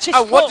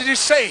 And what did he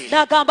say?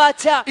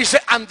 He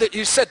said,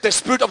 he said, the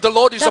Spirit of the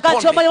Lord is upon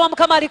me.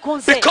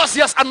 Because he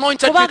has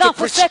anointed me to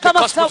preach the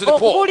gospel to the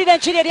poor. He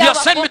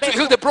has sent me to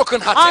heal the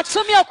brokenhearted,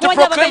 to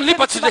proclaim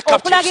liberty to the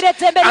captives,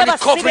 and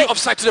recovery of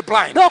sight to the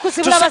blind, to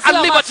set at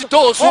liberty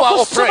those who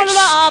are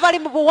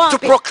oppressed, to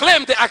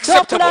proclaim the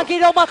acceptable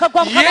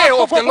year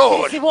of the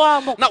Lord.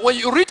 Now when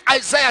you read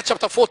Isaiah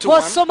chapter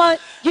 41,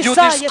 you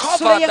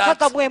discover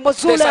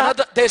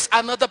that there's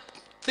another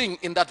thing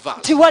in that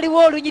verse.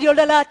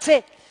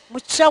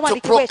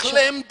 to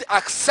proclaim the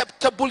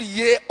acceptable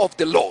year of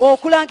the Lord.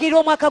 okulangira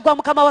omwaka gwa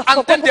mukama waffe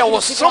And then there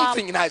was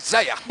something in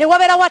Isaiah ne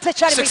wabeerawo ate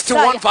ekyali mu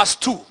 61 verse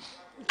 2.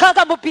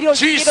 nkaaga mu bbiri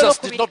Jesus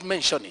did not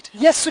mention it.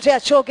 yesu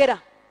teyakyogera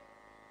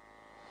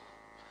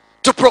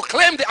To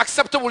proclaim the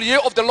acceptable year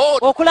of the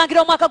Lord.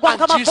 okulangira omwaka gwa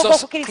mukama And waffe Jesus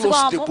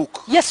ogw'okukirizibwamu closed the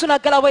book. yesu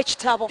n'aggalawo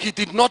ekitabo He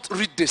did not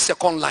read the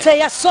second line.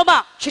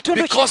 teyasoma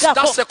kitundu Because that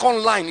kiddako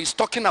second line is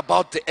talking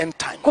about the end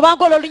time.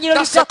 kubanga olwo olunyiro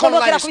That luddako second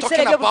line lwogera is ku talking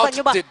biseera about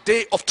eby'oluvannyuma the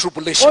day of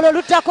tribulation. olwo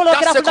luddako lwogera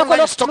That ku second lunaku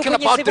line is talking about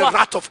the olw'okulugunyizibwa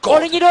wrath of God.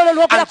 olunyiro olwo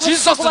lwogera And ku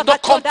Jesus busungu bwa did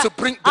not come katonda to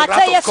bring the ate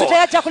wrath of yesu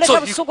teyajja God. kuleeta So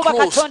he busungu bwa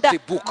closed katonda the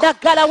book.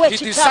 n'aggalawo He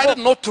decided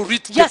ekitabo not to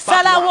read the bad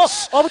yasalawo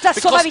ones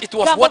obutasoma because it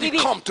was bigambo what he bibi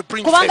come to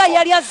bring kubanga favor.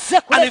 yali azze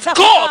And if kuleeta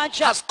God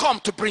kuganja has come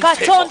to bring favor,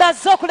 katonda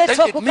azze okuleeta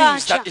then it means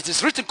okuganja that it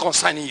is written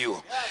concerning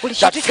you Buli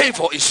that kitu-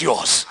 favor is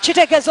yours.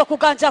 kitegeeza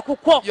okuganja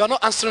kukwo You are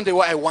not answering the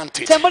way I want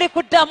it. temuli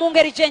kuddamu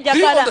ngeri gye Do you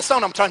njagala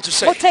understand what I'm trying to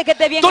say?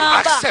 mutegedde bye Don't ŋŋamba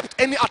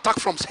accept any attack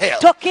from hell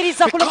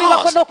tokkiriza kulumibwa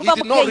because kwonna he okuva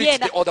did mu not read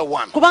keyeena the other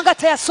one. kubanga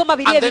teyasoma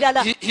biri And then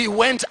ebirala he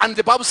went, and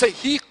the Bible says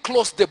he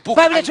closed the book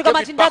bayibuli and gave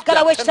etugamba it nti back to the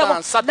n'aggalawo attendant ekitabo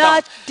and sat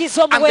down.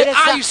 n'addiza And the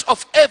omuweereza eyes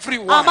of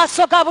everyone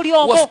amaaso ga buli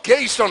was omu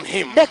gazed on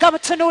him. ne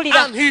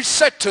gamutunuulira And he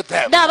said to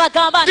them,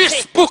 n'abagamba this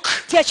nti book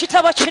ti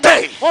ekitabo kino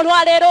today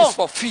olwaleero is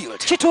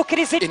fulfilled in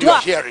kituukiriziddwa your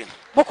hearing.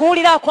 mu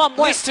kuwulira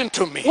kwammwe Listen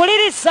to me.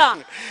 wuliriza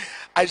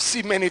I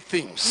see many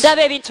things.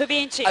 ndaba ebintu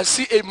bingi I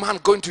see a man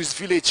going to his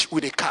village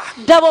with a car.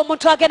 ndaba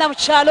omuntu agenda mu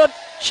kyalo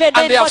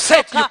And they have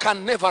said you ky'enemotoka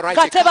can never ride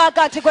a kate car.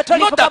 baga nti gwe Not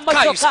tolivuga that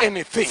car is mmotoka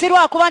anything, si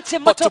lwakuba nti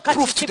but to emmotoka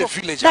prove to the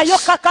kizibu villagers naye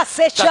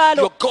okakasa that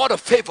ekyalo your God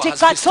of favor ti has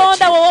visited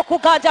katonda you.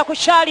 w'okuganja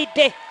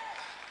kukyalidde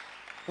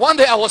One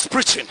day I was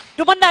preaching.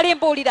 lumu nali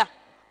mbuulira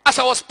As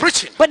I was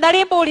preaching, bwe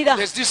nali mbuulira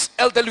there's this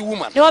elderly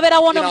woman ne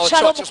wabeerawo in ono our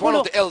mukyalo church. She's one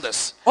of omukulu the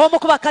elders. omu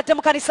ku bakadde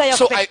mu kanisa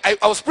So yaffe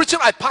I was preaching,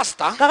 I passed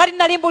her, kakati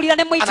nali mbuulira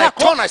ne and I muyitako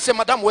turned, I said,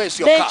 Madam, where's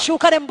your car?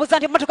 nenkyuka ne mubuuza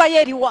nti emmotoka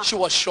ye eriwa She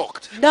was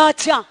shocked.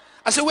 n'atya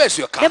I said, where's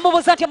your ne car?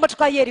 mubuuza nti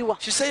emmotoka ye eriwa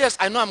She said, yes,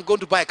 I know I'm going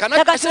to buy a car. And I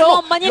naga said, nti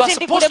no, omanyi you are nti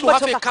ndigula supposed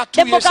to have a car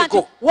emmotoka 2 years nembuga nti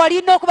ago.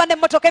 walina okuba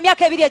n'emmotoka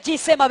emyaka ebiri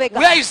egiyise emabega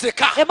Where is the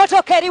car?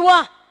 emmotoka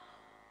eriwa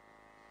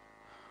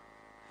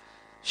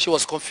She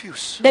was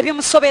confused ne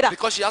bimusobera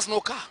because she has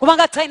no car.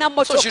 kubanga talina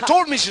So she mmotoka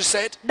told me, she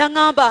said,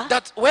 naŋŋamba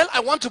that, well, I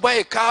want to buy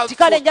a car for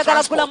tikale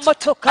njagala kugula transport.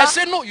 mmotoka I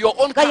said, no, your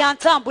own nga car.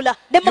 yantambula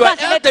ne You are muga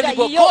nti elderly, nedda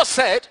but yiyo God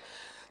said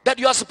that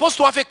you are supposed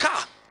to have a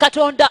car.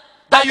 katonda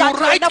That you aga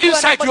nti write olina kuba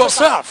inside n'emmotoka.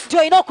 yourself nti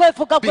olina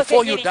okwevuga gwe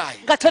before you kennyini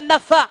die. nga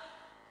tonnafa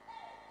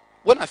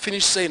When I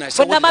finished saying, I bwe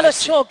said, what did namala I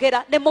say?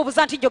 okyogera ne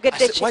mubuuza nti I njogedde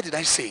said, ki why did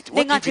I say it?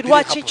 What nenga if nti it didn't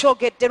lwaki happen?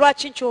 nkyogedde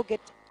lwaki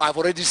nkyogedde I've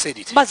already said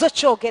it. maze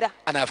okyogera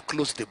And I've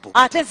closed the book.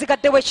 ate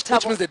nzigaddewo Which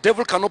ekitabo means the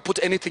devil cannot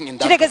put anything in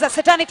that. kitegeeza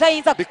setaani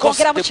tayinza Because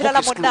kwongeramu the kirala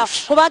book is munda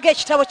closed. kubanga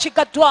ekitabo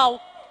kigaddwawo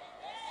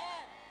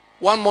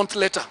 1 month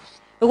later,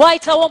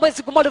 waayitawo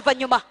omwezi gumu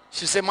oluvannyuma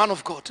she said, man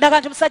of God, naga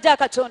nti musajja wa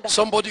katonda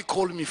somebody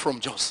called me from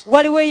Jos.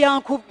 waliwo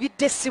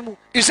eyankubidde essimu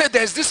He said,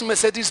 there's this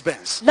Mercedes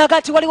Benz. naga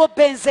nti waliwo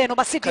benzi eno Can you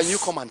masidisi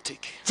come and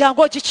take it?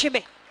 jangu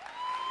ogikime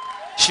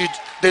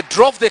They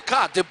drove the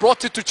car. They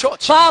brought it to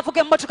church.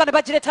 baavuga emmotoka ne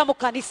bagireeta mu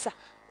kanisa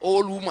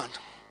Old woman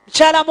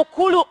mukyala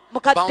mukulu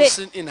mukadde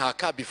bouncing in her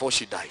car before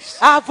she dies.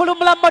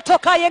 avulumula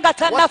mmotoka ye nga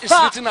What is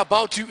tannafa written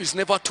about you is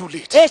never too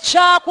late.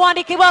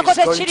 ekyakuwandiikibwako It's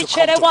going tekiri to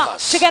come to kyerewa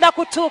pass. kigenda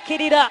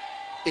kutuukirira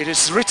It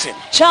is written.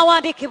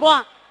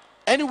 kyawandiikibwa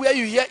Anywhere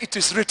you hear it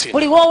is written,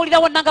 buli woowulira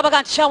wonna nga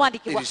baga nti it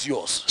kyawandiikibwa is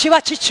yours.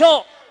 kiba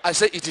kikyo I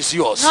say it is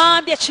yours.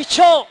 ŋambye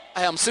kikyo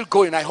I am still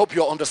going. I hope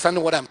you are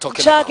understanding what I'm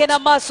talking kyagenda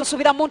about. maaso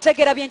nsubira mu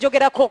ntegeera bye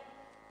njogerako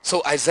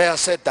So Isaiah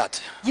said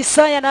that.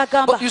 isaaya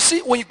n'agamba But you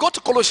see, when you go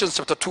to Colossians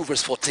chapter 2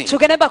 verse 14,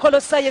 tugende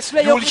bakolosaayo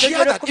esula you will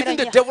hear that even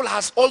the ey'okumi devil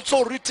has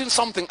also written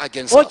something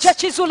against ojja us.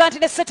 kizuula nti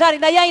ne setaani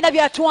naye alina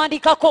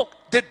byatuwandiikako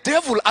The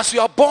devil, as you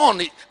are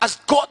born, as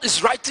God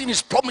is writing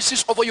his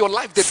promises over your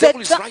life, the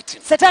devil is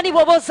writing. setaani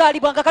bw'oba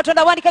ozaalibwa nga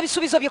katonda awandiika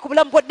ebisuubizo bye ku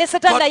bulamu bwo ne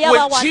setaani But naye aba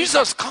when awandiika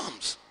Jesus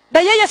comes,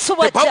 naye yesu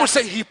the Bible bw'ajja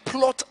says he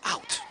plot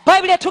out,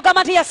 bayibuli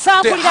etugamba nti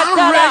yasangulira The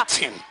ddala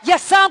handwriting.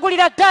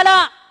 yasangulira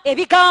ddala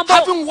ebigambo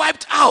having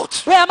wiped out.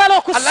 bwe yamala I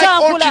like old King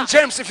okusangula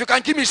James, if you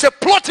can give me, say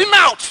plotting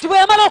out bwe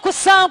yamala the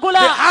okusangula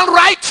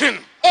handwriting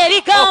of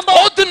ebigambo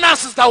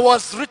ordinances that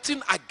was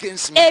written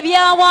against me,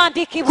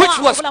 ebyawandiikibwa which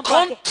was obulamu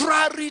bwange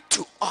contrary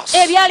to us,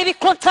 ebyali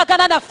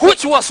bikontagana naffe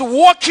which was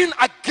working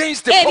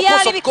against the purpose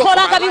ebyali of God for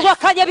bikola nga my life.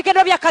 biwakanya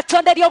ebigendero bya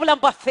katonda eri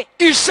obulamu bwaffe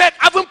He said,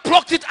 having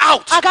plucked it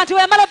out, aga nti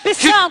bwe yamala he took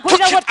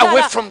bisangulirawo it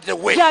away ddala from the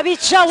way so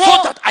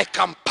yabijjawo that I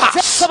can pass.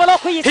 zisobole He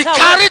okuyitawo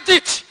carried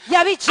it and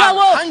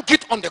yabijjawo hung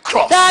it on the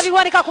cross.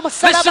 n'abiwanika ku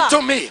Listen musalaba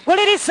to me.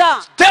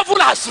 wuliriza Devil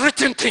has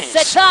written things.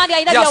 setaani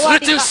alina He has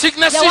written byawandiika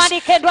sicknesses.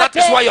 yawandiika That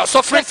is why you are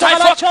suffering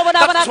typhoid.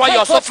 That is why you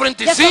are suffering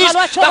disease.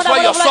 That's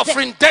why you are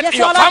suffering death in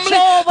your family.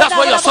 That's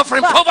why you are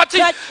suffering poverty.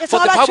 But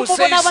the Bible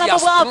says he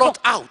has blotted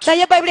out.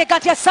 naye bayibuli ega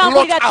nti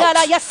yasangulira Blot out.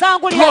 ddala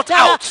yasangulira Blot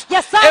ddala out every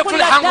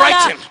yasangulira ddala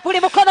handwriting buli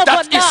mukono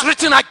that gwonna is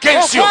written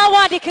against you,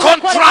 okwawandiikibwa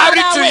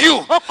contrary to you.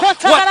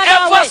 okontagana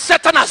Whatever naawe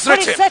Satan has buli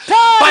written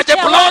setaani by the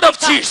blood of of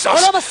Jesus,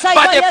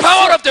 by the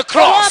power of the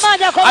cross,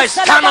 I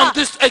stand on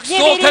this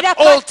exalted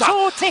altar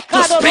to speak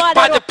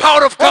by the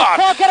power of God.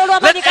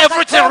 Let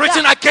everything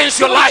written against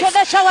your life,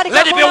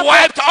 let it be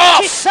wiped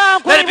off.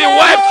 Let it be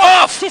wiped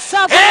off. In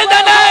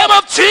the name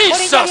of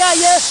Jesus.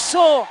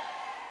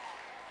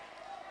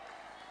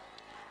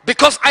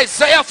 Because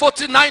Isaiah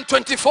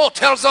 49:24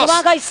 tells us,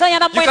 you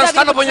can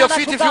stand up on your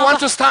feet if you want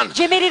to stand,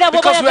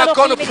 because we are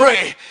going to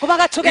pray.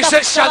 He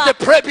says, shall the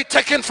prey be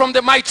taken from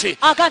the mighty,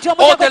 or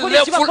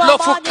the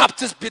lawful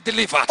captives be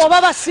delivered?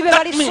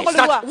 That means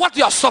that what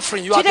you are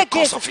suffering, you are the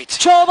cause of it. He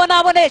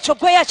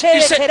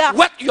said,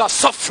 what you are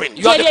suffering,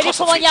 you are the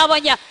cause of it.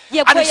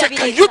 And he said,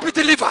 can you be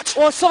delivered?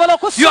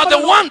 You are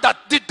the one that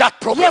did that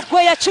problem.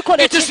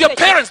 It is your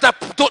parents that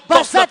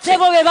does that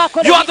thing.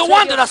 You are the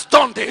one that has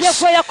done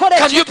this.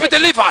 Can you be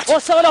delivered?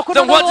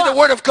 Then what did the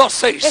word of God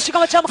say?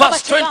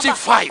 Verse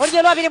 25.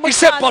 He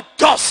said, but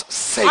thus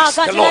says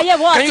the Lord.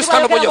 Can you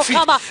stand up on your feet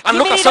and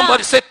look at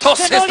somebody and say, thus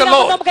says the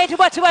Lord.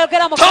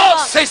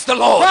 Thus says the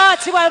Lord.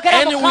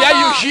 Anywhere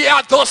you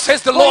hear, thus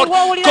says the Lord,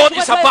 God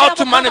is about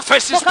to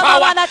manifest his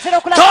power.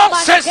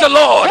 Thus says the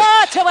Lord,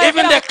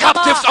 even the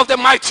captives of the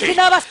mighty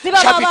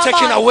shall be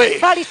taken away,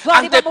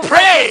 and the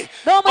prey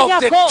of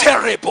the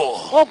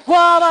terrible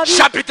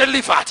shall be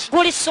delivered.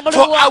 For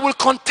I will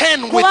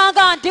contend with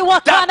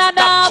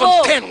that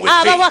contend with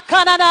thee,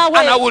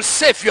 and I will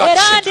save your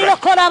children.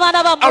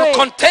 I will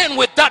contend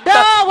with that.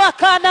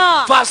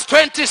 Verse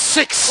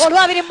 26.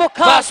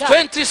 Verse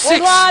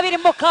 26.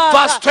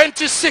 Verse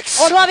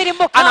 26.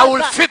 And I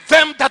will feed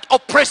them that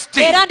oppress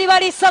thee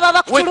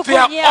with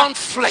their own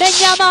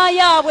flesh.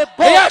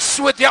 Yes,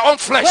 with their own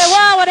flesh.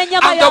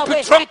 And they'll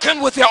be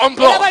drunken with their own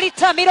blood,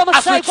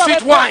 as with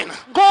sweet wine.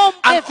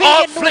 And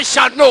all flesh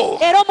shall know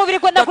that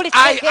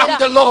I am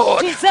the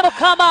Lord.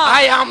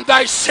 I am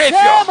thy Savior.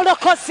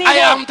 I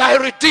am thy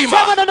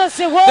Redeemer,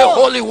 the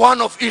Holy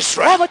One of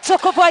Israel.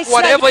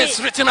 Whatever is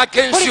written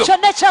against you,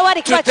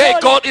 today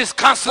God is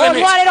cancelling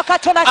it,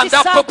 and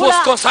that purpose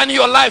concerning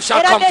your life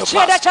shall come to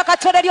pass.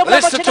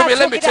 Listen to me,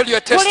 let me tell you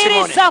a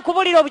testimony.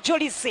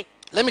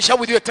 Let me share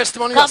with you a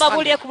testimony.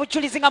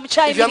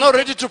 If you are not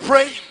ready to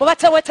pray,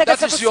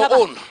 that is your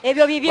own. But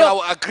I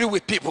will agree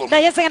with people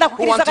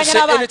who want to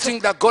say anything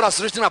that God has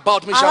written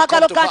about me shall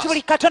come to pass.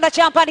 I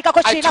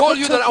told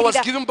you that I was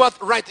giving birth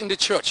right in the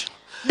church,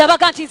 but I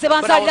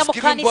was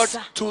giving birth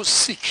to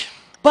sick.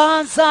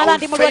 I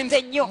would faint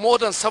more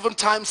than 7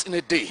 times in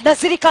a day. And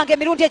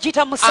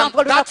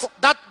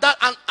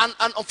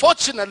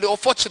unfortunately,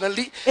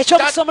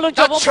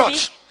 that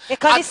church, at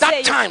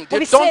that time,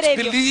 they don't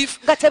believe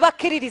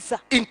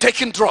in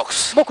taking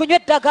drugs.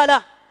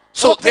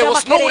 So there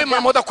was no way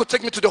my mother could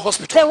take me to the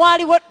hospital. But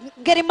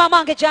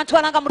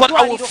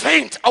I will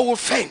faint. I will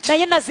faint.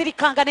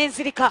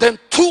 Then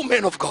 2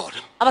 men of God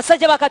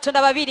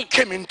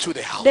came into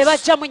the house,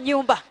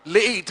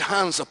 laid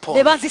hands upon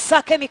me, and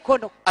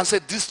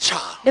said, this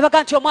child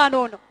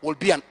will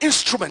be an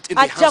instrument in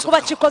the hands of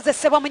God. He's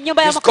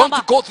going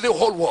to go to the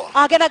whole world.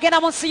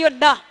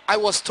 I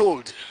was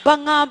told,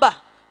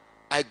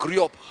 I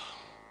grew up.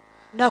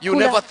 You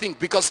never think,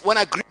 because when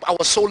I grew up, I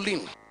was so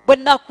lean.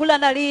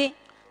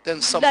 Then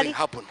something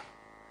happened.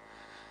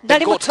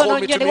 Then God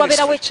called me to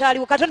ministry.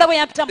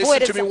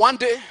 Listen to me, one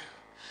day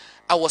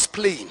I was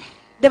playing.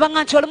 There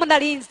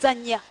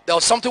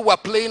was something we were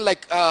playing,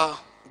 like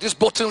these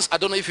buttons. I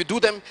don't know if you do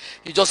them.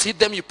 You just hit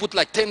them, you put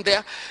like 10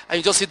 there, and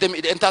you just hit them,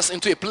 it enters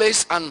into a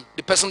place, and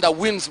the person that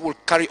wins will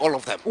carry all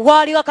of them. I don't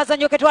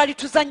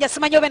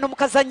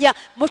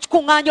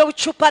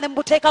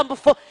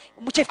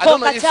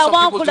know if some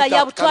people do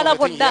that kind of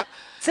thing here.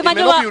 It may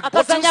not be with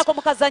buttons,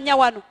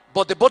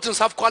 but the buttons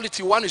have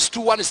quality. 1 is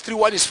 2, 1 is 3,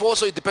 1 is 4,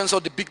 so it depends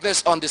on the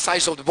bigness, on the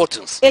size of the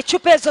buttons.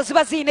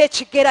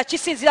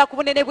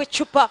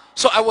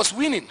 So I was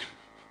winning.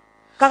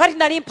 So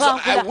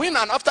I win,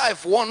 and after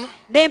I've won,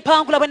 then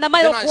I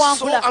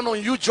saw an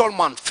unusual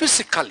man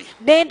physically.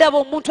 He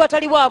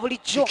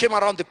came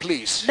around the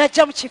place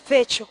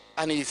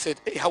and he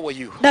said, hey, how are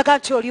you? I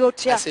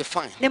said,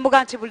 fine.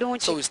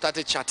 So we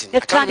started chatting.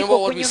 I can't remember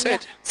what we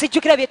said.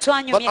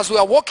 But as we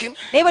were walking,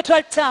 I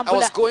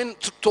was going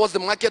towards the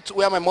market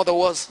where my mother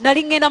was, with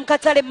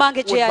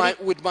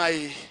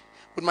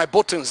my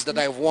buttons that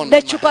I've won.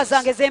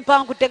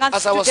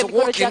 As I was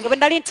walking,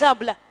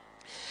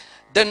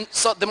 then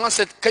so the man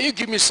said, can you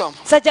give me some?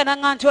 I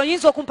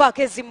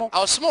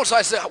was small, so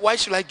I said, why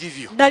should I give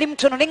you? Do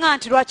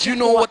you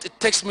know what it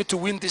takes me to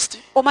win this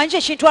thing? How can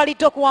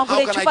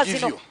I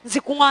give you?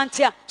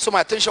 So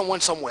my attention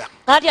went somewhere,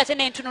 and I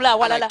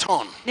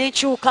turned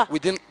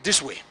within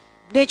this way.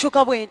 I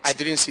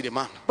didn't see the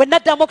man.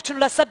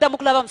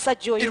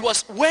 It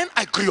was when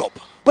I grew up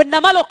and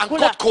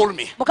God called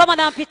me,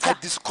 I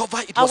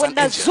discovered it was an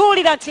angel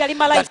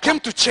that came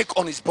to check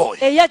on his boy.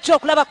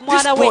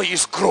 This boy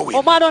is growing.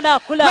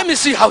 Let me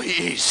see how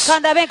he is.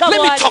 Let me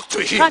talk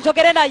to him.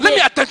 Let me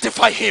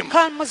identify him.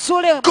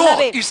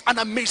 God is an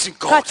amazing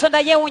God.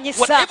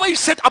 Whatever he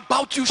said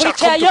about you shall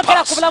come to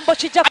pass. I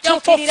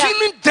am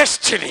fulfilling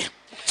destiny.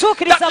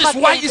 That is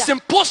why it's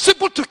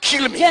impossible to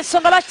kill me. That is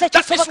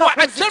why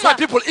I tell my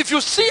people, if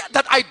you see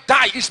that I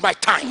die is my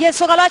time, no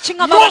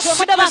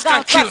sickness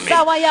can kill me,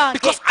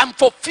 because I'm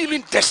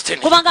fulfilling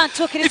destiny.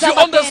 If you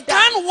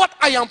understand what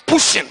I am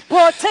pushing,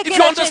 if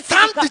you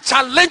understand the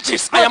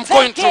challenges I am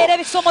going through,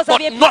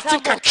 but nothing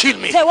can kill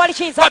me.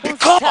 But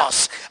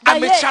because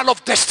I'm a child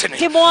of destiny,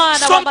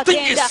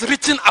 something is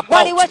written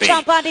about me,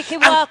 and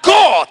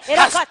God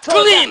has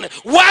clean,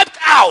 wiped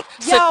out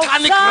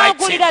satanic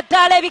writing.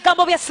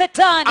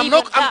 I'm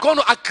going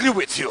to agree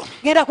with you.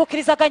 I'm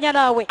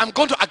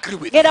going to agree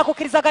with you.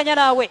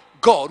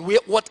 God,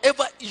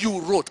 whatever you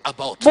wrote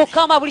about me,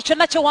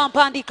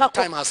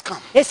 time has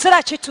come.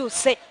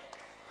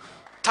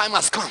 Time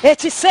has come.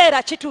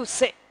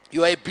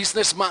 You are a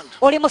businessman.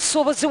 Look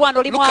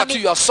at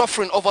you are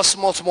suffering over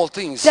small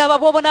things. You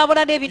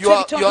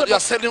are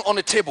selling on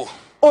a table.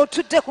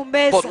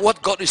 But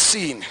what God is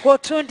seeing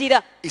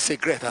is a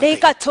greater thing.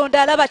 It's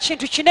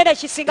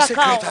a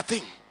greater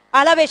thing.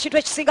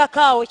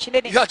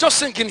 You are just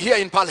singing here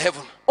in Pearl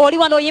Heaven.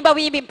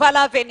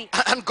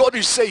 And God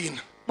is saying,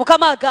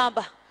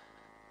 that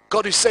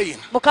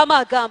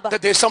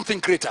there is something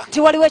greater.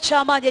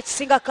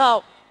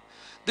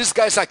 These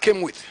guys I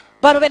came with,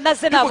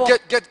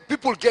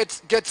 people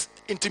get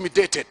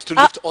intimidated to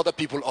lift other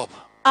people up.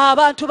 I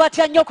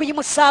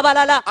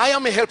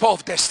am a helper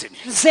of destiny.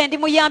 You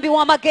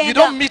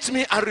don't meet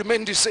me and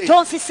remain the same.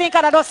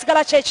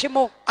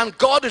 And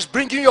God is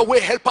bringing your way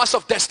helpers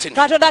of destiny.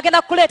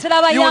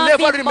 You will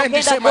never remain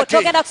the same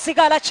again.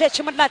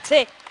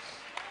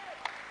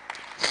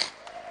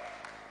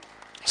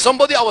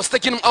 Somebody, I was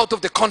taking him out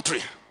of the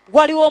country,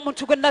 and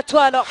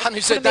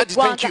he said, Daddy,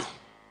 thank you.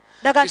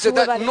 He said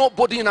that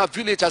nobody in our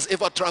village has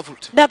ever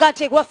traveled. We were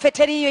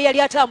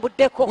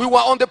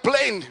on the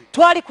plane.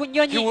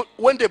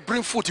 When they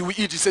bring food, he will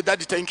eat. He said,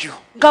 Daddy, thank you.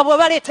 When we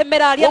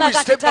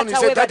stepped down, he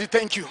said, Daddy,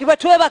 thank you.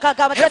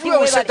 Everywhere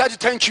we said, Daddy,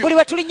 thank you. What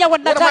am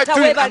I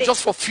doing? I'm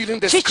just fulfilling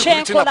the script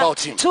written about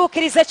him.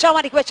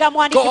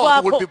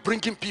 God will be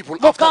bringing people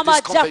after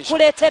this convention.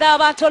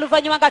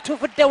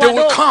 They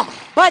will come.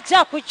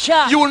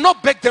 You will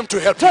not beg them to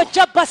help you. They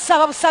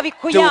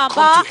will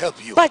come to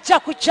help you.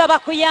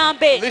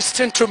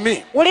 Listen to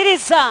me.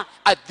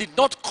 I did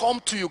not come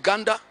to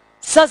Uganda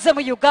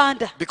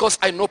because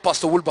I know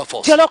Pastor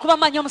Wilberforce.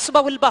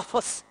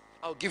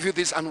 I'll give you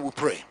this and we'll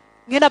pray.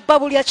 I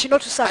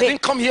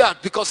didn't come here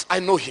because I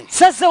know him.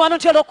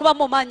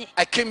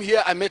 I came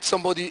here, I met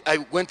somebody, I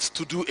went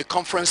to do a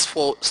conference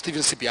for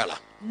Stephen Sibiala.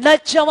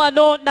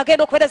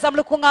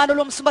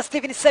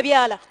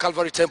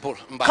 Calvary Temple,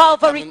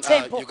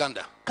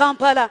 Uganda.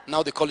 Kampala.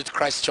 Now they call it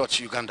Christ Church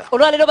Uganda.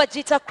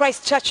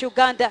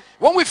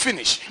 When we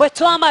finish,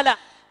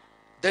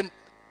 then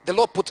the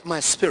Lord put my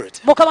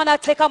spirit.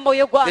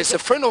 There's a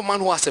friend of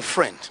mine who has a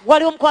friend.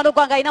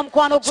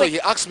 So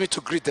he asked me to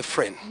greet the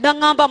friend. So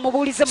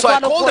I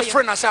called the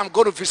friend and said, I'm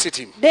going to visit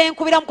him. Then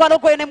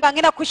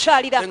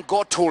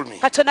God told me,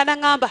 he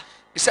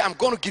said, I'm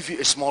going to give you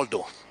a small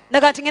door.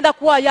 Don't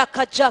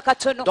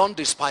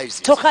despise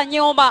it.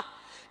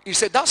 He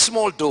said, that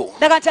small door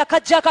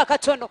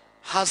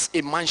has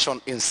a mansion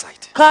inside.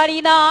 So,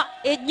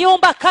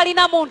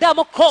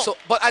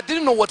 but I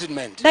didn't know what it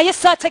meant.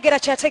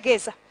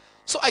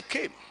 So I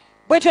came.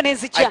 I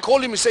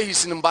called him, he said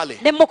he's in Mbale.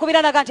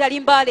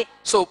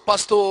 So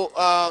Pastor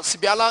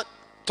Sibiala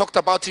talked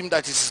about him,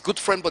 that he's his good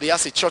friend, but he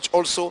has a church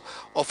also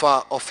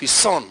of his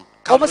son.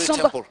 Calvary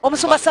Temple. So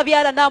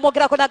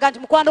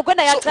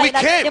we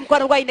came.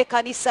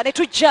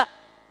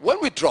 When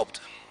we dropped,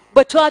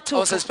 I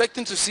was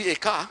expecting to see a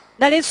car.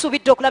 Then I saw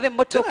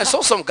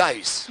some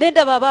guys. They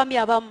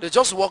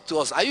just walked to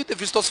us. Are you the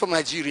visitors from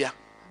Nigeria?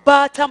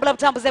 I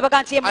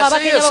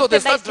said, yes. So they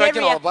start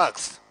dragging our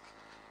bags.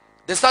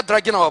 They start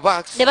dragging our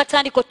bags. And they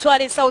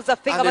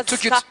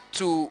took it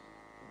to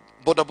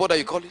Boda,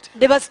 you call it?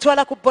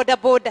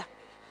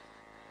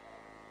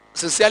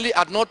 Sincerely,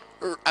 I've not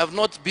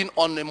been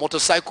on a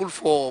motorcycle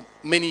for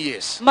many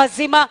years.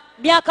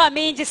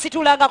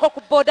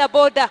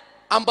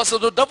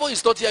 Ambassador Davo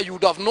is not here. You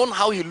would have known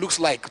how he looks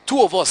like.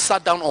 Two of us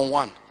sat down on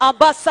one. And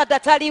because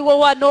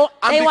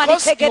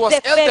he was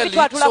elderly,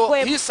 so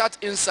he sat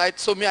inside,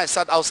 so me I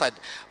sat outside.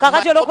 My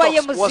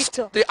was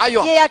the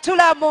iron.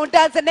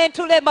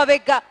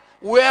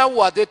 Where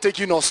were they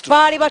taking us to?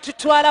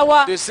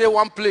 They say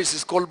one place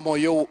is called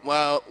Moyo.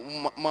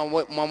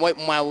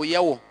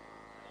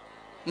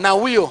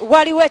 Nawuyo.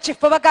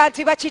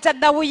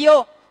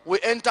 We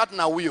entered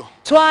Nawuyo.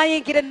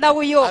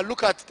 I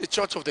look at the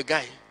church of the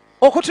guy.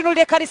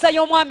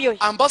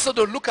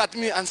 Ambassador looked at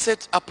me and said,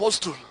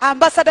 Apostle, do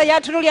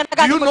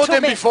you know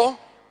them before?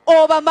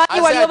 I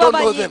said, I don't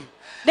know them.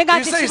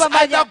 He says, it's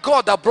either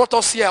God that brought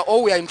us here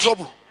or we are in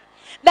trouble.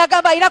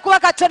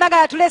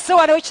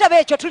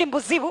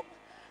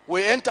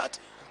 We entered.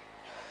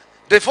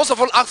 They first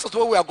of all asked us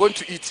what we are going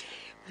to eat.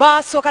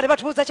 That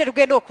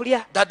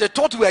they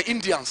thought we were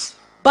Indians.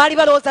 baali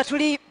balowooza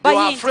tuli They were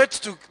bayingi afraid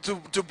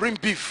to bring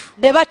beef.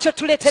 ne batyo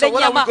tuleetera So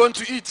what are we ennyama going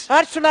to eat?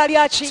 ati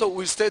tunaalya ki So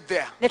we stayed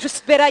there. ne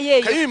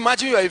tubeerayo Can eyo you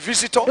imagine you are a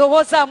visitor?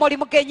 lowoozaamu oli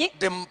mugenyi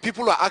The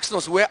people are asking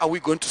us, where are we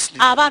going to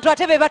sleep? abantu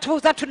ate be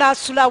batubuuza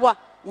tunaasulawa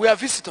We are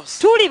visitors.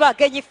 tuli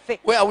bagenyi ffe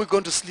Where are we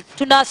going to sleep?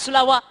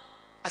 tunaasulawa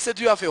I said,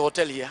 do you have a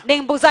hotel here?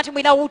 ne mbuuza nti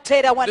mulina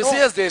wuuteera They wano say,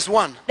 yes, there is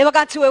one. ne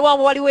baga nti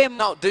weewaawo waliwo emu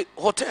Now, the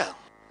hotel,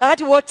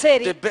 kakati the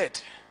wooteeri bed,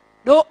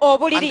 and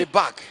obuliri the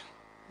bag,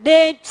 and the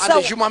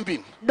n'ensawo human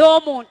being,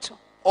 n'omuntu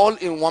all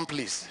in one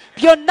place.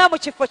 byonna mu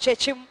kifo kye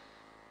kimu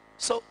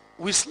So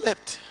we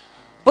slept.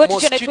 bwe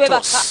tutyo ne twebaka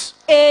Mosquitoes.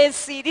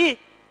 ensiri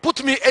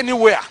Put me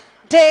anywhere,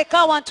 teeka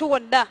awantu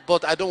wonna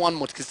but I don't want naye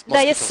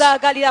mosquitoes.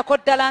 saagalirako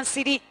ddala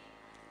nsiri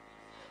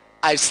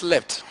I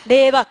slept.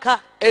 neebaka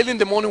Early in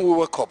the morning, we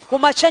woke up. ku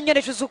makya nnyo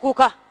ne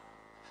tuzukuka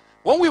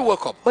When we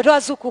woke up, bwe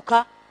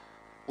twazukuka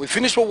we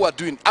finished what we were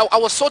doing. I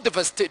was so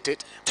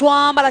devastated.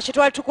 twambala kye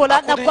twali tukola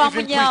I couldn't nakwamu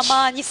even nnyo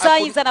amaanyi preach.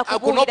 saayinza I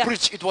could not nakubuulira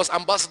preach. It was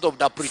ambassador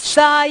that preached.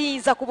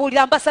 saayinza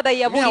kubuulira ambasada ye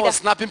Me, I yabuulira was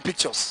snapping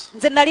pictures.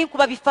 nze nali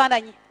nkuba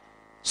bifaananyi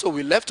So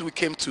we left. We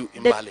came to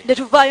ne Mbale ne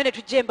tuvaayo ne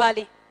tujja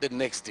embaale the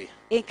next day.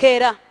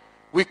 enkeera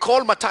We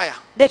called Mataya.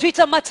 ne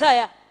tuyita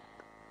mataya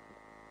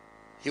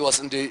He was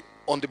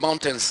on the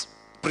mountains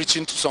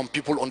preaching to some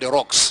people on the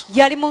rocks.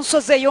 yali mu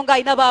nsozi eyo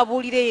ng'alina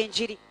baabuulira eyo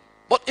enjiri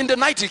But in the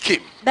night he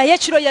came. naye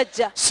ekiro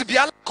yajja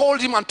Sibiala called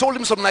him and told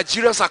him some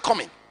Nigerians are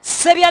coming.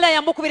 sebyala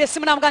yamukubira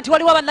essimu namuga nti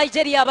waliwo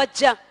abanigeria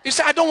abajja He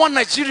said, I don't want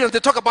Nigerians. They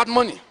talk about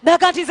money.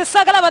 naga nti nze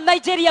saagala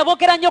abanigeria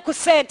boogera nnyo ku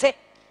ssente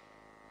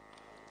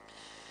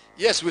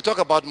Yes, we talk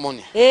about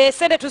money.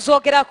 sente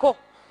tuzoogerako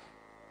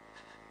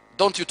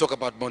Don't you talk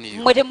about money?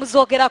 You, mmwe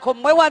temuzoogerako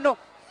mmwe wano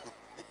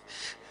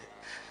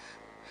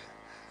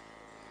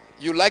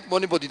you like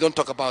money, but you don't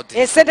talk about it.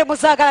 esente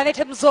muzaagala naye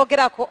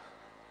temuzoogerako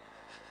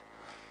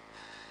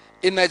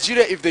In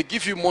Nigeria, if they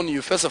give you money,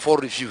 you first of all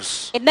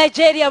refuse. e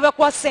nigeria bwe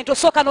bakuwa ssente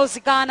osooka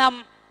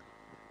n'ozigaanamu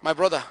My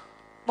brother,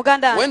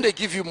 muganda when they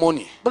give you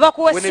money, bwe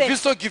bakuwa when a ssente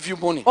visitor give you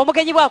money,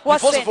 omugenyi you bw'akuwa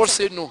first of all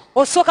ssente say no.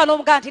 osooka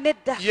n'omugaa nti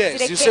nedda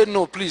Yes, you zireke. say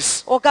no,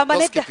 please. ogamba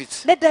Just nedda keep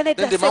it. nedda Then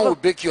the man nedda will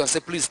beg you and say,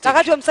 please take.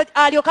 kakati omusajja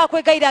alyoka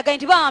akwegayira agaye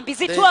nti bambi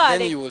Then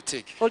zitwale you will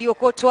take.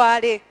 olyoka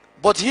otwale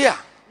But here,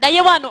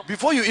 naye wano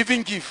before you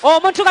even give,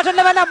 omuntu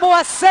katonda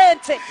banamuwa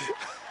ssente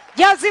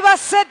yaziba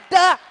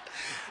sedda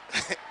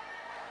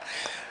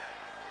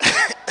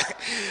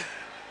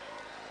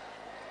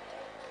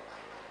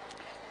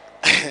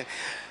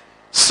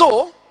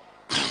so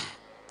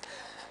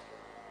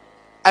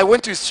I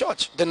went to his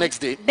church the next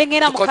day. To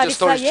nengenda mu cut the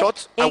story kanisa ye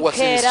short, I was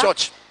in his enkeera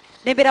church.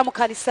 nembeera mu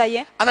kanisa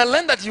ye And I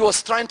learned that he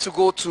was trying to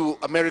go to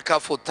America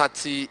for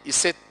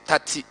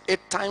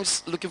 38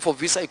 times looking for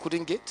visa he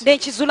couldn't get.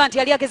 nenkizula nti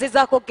yali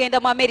agezezaako okugenda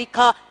mu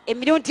amerika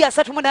emirundi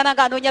 38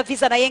 ng'anoonya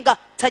visa naye nga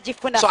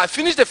tagifuna So I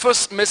finished the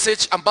first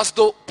message,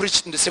 ambassador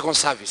preached in the second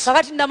service.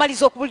 kakati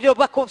namaliza okubuulira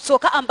obubaka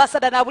obusooka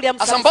ambasada n'abulira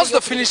As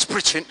ambassador finished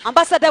preaching,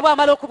 ambasada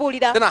bw'amala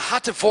okubuulira then I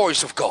heard the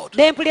voice of God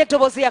nempulira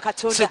eddoboozi ya say,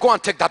 katonda go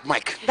and take that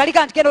mic. nga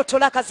liga nti genda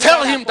otola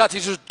Tell him akazi that he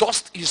should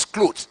dust his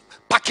clothes,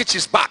 package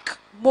his bag.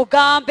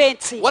 mugambe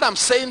nti What I'm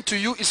saying to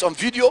you is on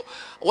video.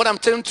 What I'm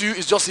telling to you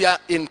is just here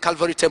in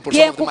Calvary Temple.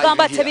 Some of them are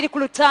byenkugamba even here. tebiri ku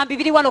lutambi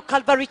biri wano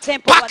calvary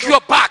temple Pack your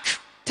bag,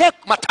 Te-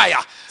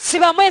 Mataya.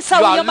 sibamu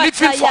ensawo You are yo leaving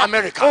for Mataya.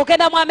 America.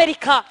 ogenda mu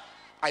amerika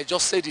I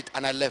just said it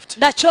and I left.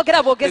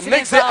 nakyogera bwogezi The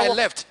next day I nenvaawo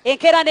left.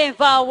 enkeera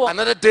nenvaawo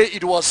Another day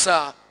it was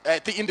I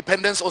think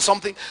independence or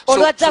something.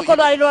 olwaddako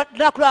lwali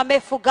lunaku lwa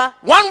meefuga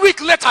 1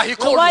 week later he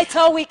called me.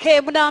 olwayitawo wiiki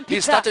emu He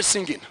nampita started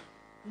singing.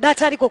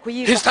 n'atandika He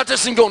okuyimba started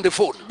singing on the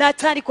phone.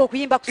 n'atandika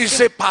okuyimba ku He simu.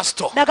 said,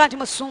 Pastor, naga nti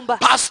musumba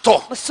Pastor,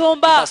 it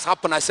musumba has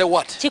happened. I said,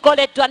 what?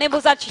 kikoleddwa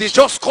nembuuza nti They kiki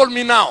just called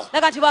me now.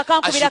 naga nti I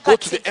bwakankubira should go to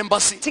kati the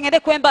embassy tingende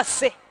ku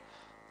embase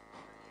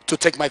to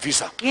take my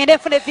visa. ngende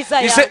nfuna evisa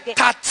He said yange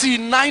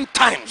 39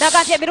 times.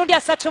 naga nti emirundi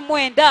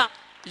 39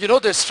 You know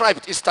the stripe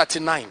is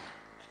 39.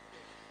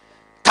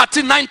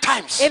 39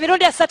 times.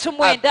 emirundi I've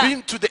 39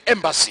 been to the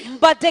embassy.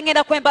 mbadde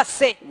ngenda ku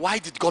embase Why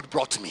did God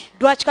brought me?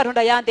 lwaki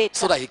katonda So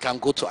yandeeta that he can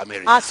go to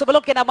America. asobole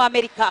okugenda mu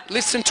amerika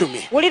Listen to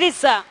me.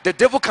 wuliriza The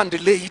devil can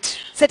delay it,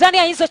 setaani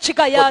ayinza but he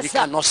okikigayaaza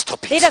cannot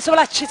stop naye it.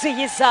 tasobola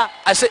kukiziyiza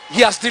I said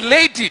he has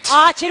delayed it. The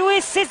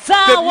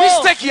akirwisizaawo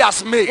mistake he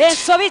has made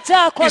ensobi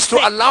is to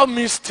kyakoze allow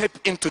me step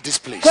into this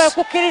place. kwe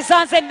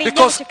kukkiriza nze nninnya mu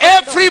Because kifo kino.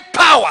 every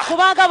power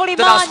kubanga buli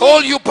that has maanyi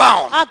hold you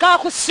bound is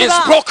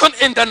agakusula broken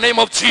in the name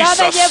of Jesus.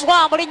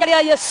 gamenyebwa mu linnya lya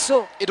yesu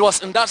It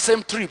was in that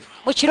same trip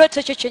mu kiro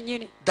ekyo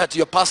kyennyini that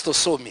your pastor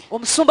saw me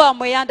omusumba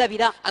wammwe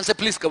yandabira and said,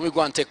 please, can we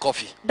go and take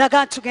coffee?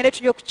 ndaga nti tugende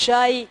tunywe ku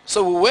kyayi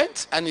So we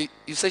went and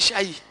he said,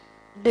 Shai.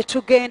 ne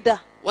tugenda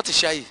What is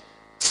Shai?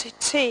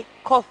 tea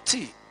coffee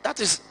Tea. That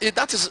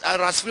is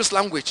Rasfil's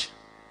language.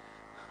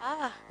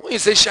 ah When you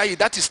say Shai,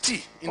 that is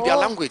tea in their oh,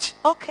 language.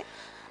 okay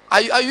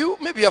Are you?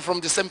 Maybe you're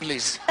from the same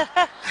place.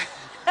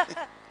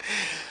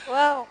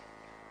 wow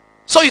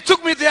So he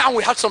took me there and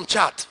we had some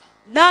chat.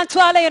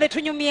 nantwalayo ne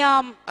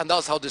tunyumyamu And that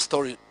was how the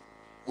story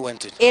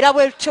went in. era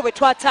bwetyo bwe But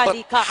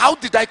twatandika how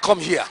did I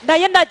come here?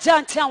 naye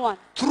najja ntya wano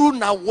Through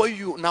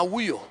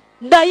Nawuyo.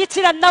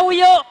 ndayitira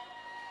nawuyo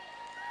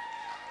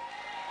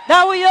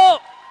nawuyo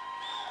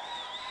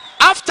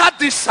After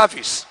this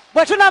service,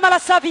 bwe tunaamala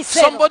saavisi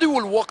eno somebody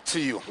will walk to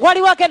you.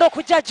 waliwo agenda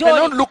okujja They don't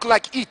gy'oli look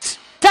like it.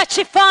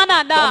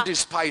 takifaanana Don't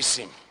despise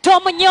him.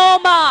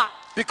 tomunyooma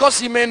Because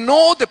he may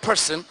know the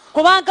person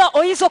kubanga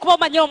oyinza okuba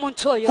omanyi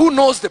omuntu oyo who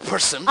knows the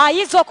person,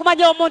 ayinza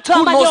okumanya omuntu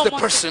Who amanyi knows the omuntu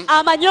person?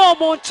 amanyi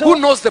omuntu who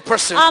knows the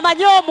person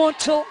amanyi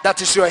omuntu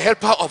that is your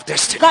helper of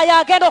destiny. nga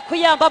yagenda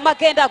okuyamba mu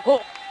magenda go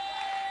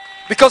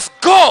Because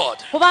God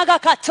kubanga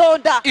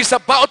katonda is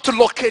about to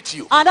locate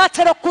you.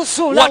 anaatera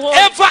okuzuulawo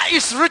Whatever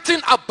is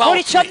written about buli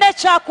me kyonna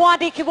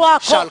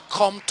ekyakuwandiikibwako shall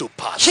come to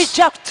pass.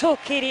 kijja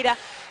kutuukirira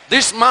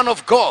This man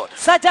of God,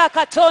 sajja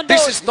katonda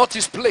this is not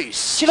his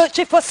place. kino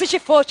kifo si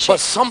kifo kye But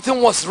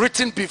something was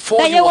written before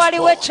naye he was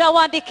waliwo born.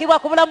 ekyawandiikibwa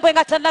ku bulamu bwe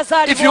nga If you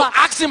tannazaalibwa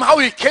ask him how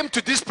he came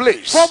to this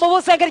place,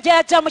 bw'omubuuza engeri gye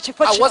yajja mu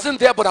kifo I kino wasn't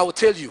there, but I will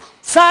tell you.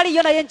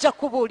 saaliyo naye nja He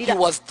kubuulira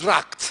was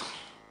dragged.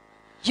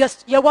 He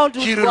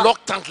yawandulwa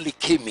reluctantly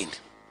came in.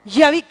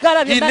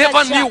 yabigala He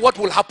never knew what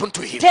will happen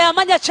to him.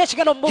 teyamanya ki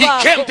ekigenda He came,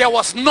 omumubaako there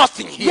was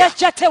nothing here.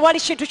 yajja tewali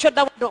kintu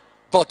kyonna wano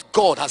But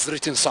God has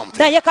written something.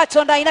 naye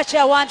katonda alina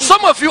kyeyawandiika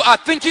Some of you are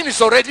thinking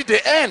it's already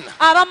the end.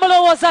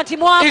 abamulowooza nti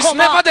It's never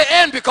mwakoma the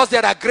end because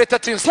there are greater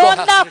things God has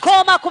written.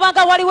 tonnakooma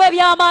kubanga waliwo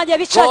ebyamaanyi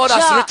God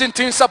has ebikyajja written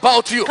things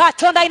about you.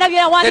 katonda alina The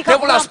byeyawandiika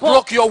devil has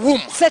broke your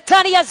womb,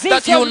 setaani that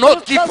yazinze you will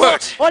not give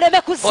birth. oleme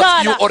but you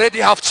kuzaala already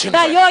have naye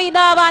children.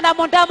 olina abaana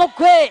munda mu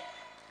ggwe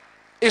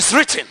It's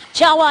written.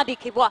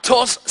 kyawandiikibwa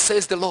Thus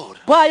says the Lord,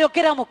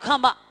 bw'ayogera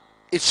mukama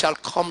it shall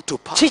come to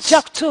pass.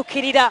 kijja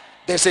kutuukirira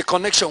There's a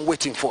connection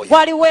waiting for you.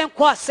 waliwo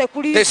enkwasa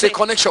There's a ekulize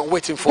connection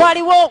waiting for you.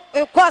 waliwo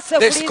enkwasa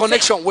There's a ekulize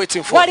connection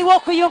waiting for you. waliwo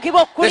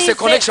okuyungibwa There's a okulize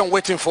connection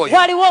waiting for you.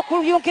 waliwo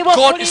okuyungibwa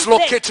God is okulize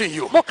locating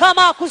you.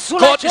 mukama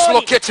akuzula God is gy'oli.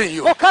 locating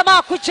you. mukama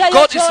akugjayo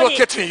God is gy'oli.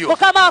 locating you.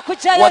 mukama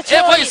akugjayo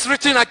Whatever gy'oli. is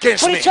written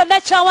against buli me, kyonna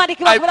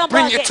ekyawandiikibwa I ku bulamu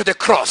bring bwange it to the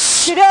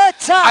cross.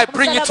 kireeta I ku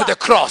bring it to musalaba. the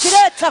cross.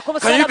 kireeta ku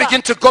Can you musalaba.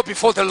 begin to go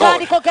before the Lord?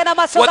 tandika ogenda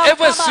maaso ga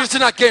Whatever is Mukama.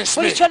 written against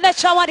buli me, kyonna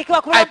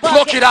ekyawandiikibwa ku I bulamu pluck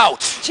bwange it out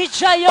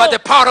kijjayo by the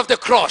power of the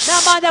cross.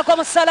 n'amaanyi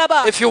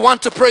ag'omusalaba. If you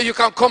want to pray, you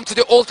can come to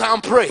the altar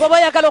and pray. bw'oba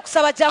oyagala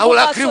okusaba I jangu will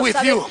maaso agree with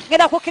osabe. you. ngenda You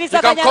can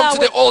kukkirizaganya come to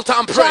the naawe altar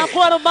and pray. jangu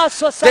wano mu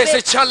maaso There's a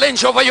osabe.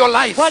 challenge over your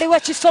life. waliwo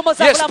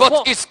ekisomoza Yes, bulamu but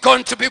bwo it's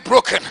going to be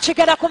broken.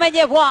 kigenda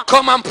kumenyebwa.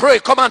 Come and pray.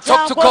 Come and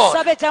talk to jangu God.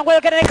 osabe jangu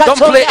oyogere ne Don't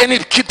play katonda. any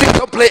keyboard.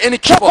 Don't play any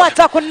keyboard.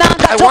 tokwata ku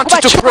nnanga I want you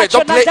tokuba to kyuma pray.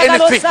 Don't kyonna play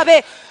njagala anything.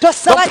 osabe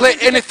tosaba Don't play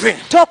kintu. anything.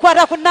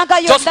 tokwata ku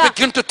nnanga Just yonna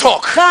begin to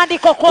talk.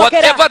 tandika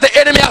okwogera Whatever the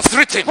enemy has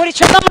written, buli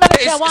kyonna mulabe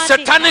there is kyawandiika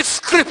satanic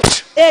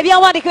script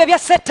ebyawandiikibwa ebya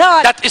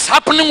setaani that is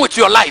happening with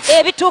your life.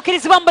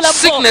 ebituukirizibwa mu bulamu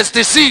bwo. Sickness,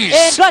 disease,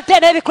 endwadde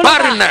n'ebikuluma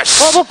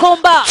barrenness,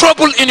 obugumba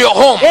trouble in your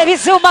home.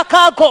 ebizibu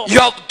makaago You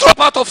have dropped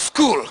out of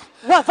school.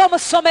 wava mu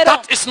ssomero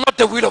That is not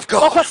the will of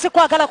God. okwo si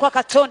kwagala kwa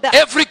katonda.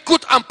 Every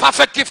good and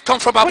perfect gift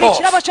comes from buli above.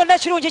 kirabo kyonna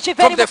ekirungi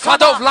kiva From eri the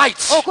Father of Mukama,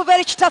 lights. okuva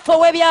eri kitaffe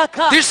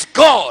ow'ebyaka. This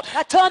God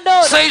katonda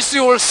ono says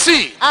you will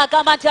see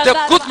agamba nti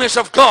the goodness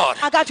of God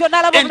agati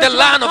onaalaba in the obulungi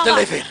land bwa of the Mukama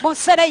living. mu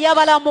nsene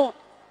ey'abalamu.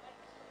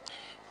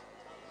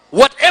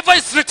 Whatever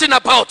is written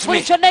about buli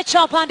me, kyonna that is the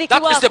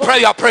ekyampandiikibwako prayer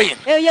you are praying.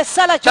 eyo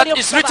yessala That gy'oli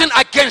is written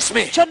okusaba. against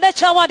me. kyonna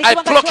ekyawandiikibwa I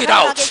nga pluck it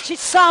out.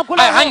 kisangulawo.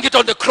 I hang it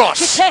on the cross.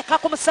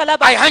 kiteeka ku musalaba.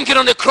 I hang it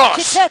on the cross.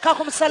 kiteeka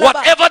ku musalaba.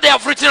 Whatever they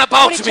have written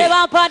about buli me, kye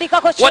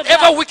bampandiikako kyonna.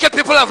 whatever wicked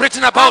people have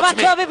written about abantu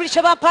me, babi buli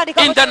kye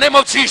bampandiikako in the name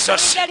of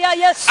Jesus, kyonna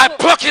lya Yesu. I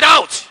pluck it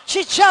out.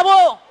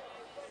 kikyabo.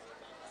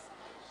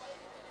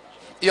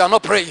 You are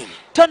not praying.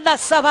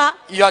 tonnasaba.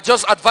 You are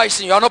just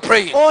advising. You are not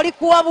praying. oli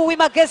kuwa buwi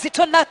magezi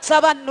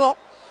tonnasaba nno.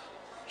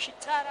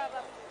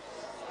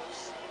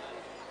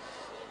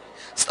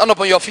 Stand up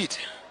on your feet.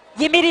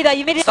 yimirira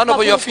yimirira Stand ku up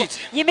on your magulu go. feet.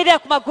 yimirira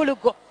ku magulu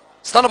go.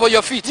 Stand up on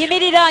your feet.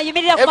 yimirira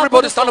yimirira ku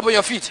Everybody magulu stand up go. on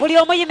your feet. buli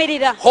omu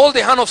yimirira. Hold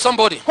the hand of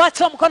somebody.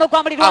 kwata omukono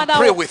gwa muliraanwa And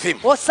pray with him.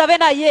 osabe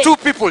naye. Two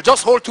people,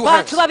 just hold two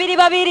hands. bantu babiri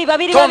babiri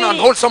babiri Turn and babiri.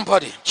 hold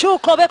somebody.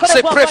 kyuka obeeko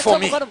Say, ne pray gwakwata for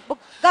me. omukono.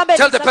 Mugambe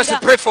Tell nti the person,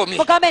 nsabira. pray for me.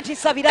 mugambe nti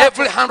nsabira.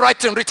 Every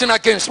handwriting written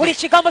against buli me,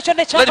 kigambo kyonna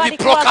let it be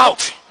plucked ekyawandiikibwako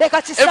out. leka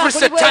Every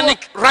kisangulibwewo. satanic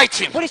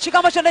writing buli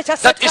kigambo kyonna ekya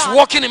that is Setaani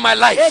working in my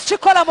life,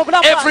 ekikola mu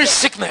bulamu every bwange.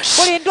 sickness,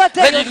 buli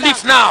ndwadde let it yonna,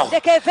 leave now.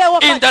 leka eveewo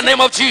In the kati. name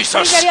of Mu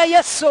Jesus. linnya lya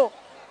Yesu.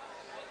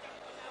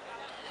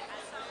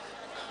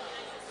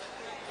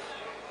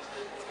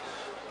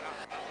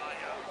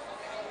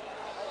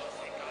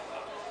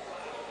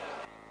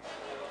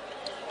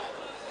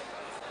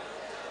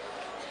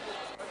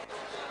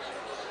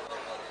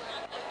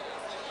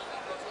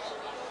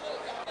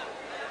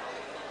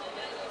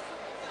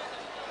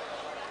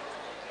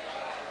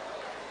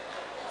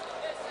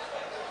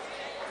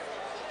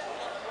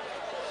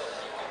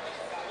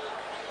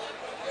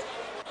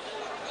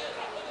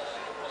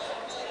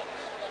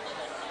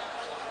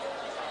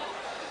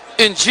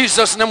 In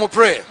Jesus' name we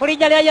pray. mu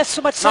linnya lya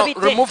Yesu mwe Now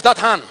tusabidde. remove that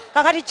hand.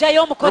 kakati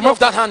gyayo omukono. Remove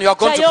that hand. You are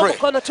going to Gyayo pray.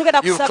 omukono,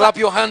 tugenda You kusaba. clap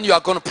your hand. You are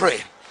going to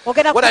pray.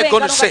 Ogenda What are you kuba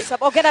going to engalo say? nga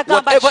tusaba. Ogenda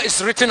gamba Whatever ki?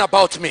 is written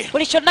about me,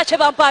 buli kyonna kye it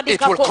will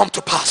bampandiikako come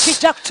to pass.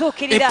 kijja We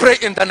kutuukirira. pray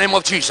in the name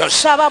of Jesus.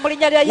 saba mu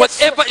linnya lya Yesu.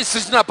 Whatever is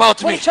written about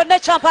buli me, kyonna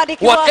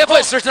ekyampandiikibwako. whatever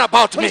is written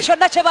about buli me,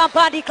 kyonna kye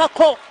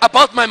bampandiikako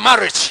about my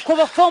marriage, ku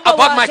bufumbo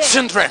about my bwange,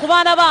 children, ku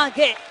baana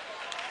bange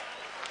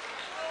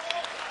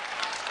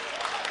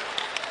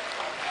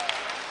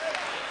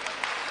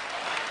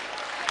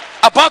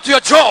about your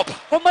job,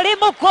 ku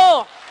mulimu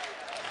gwo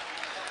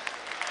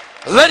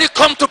let it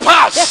come to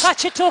pass. leka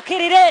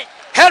kituukirire.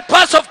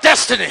 Helpers of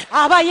destiny,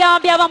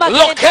 abayambi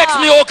locate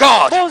me, O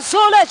God.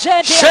 munzuule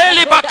gye ndi.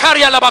 Sheli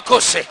bakaria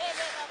labakose,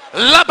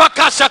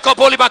 labakasa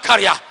kaboli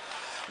bakaria,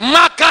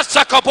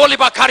 makasa kaboli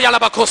bakaria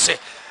labakose.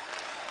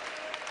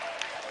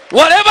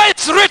 Whatever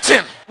it's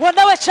written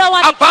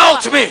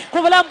about me,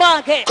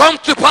 come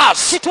to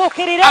pass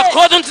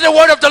according to the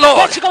word of the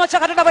Lord.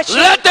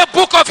 Let the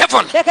book of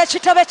heaven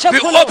be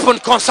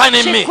opened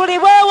concerning me.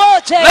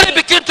 Let it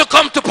begin to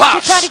come to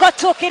pass.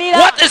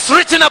 What is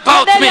written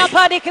about me,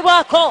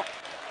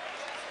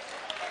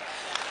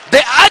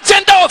 the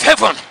agenda of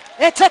heaven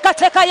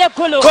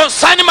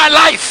concerning my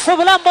life,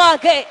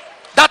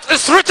 that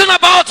is written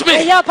about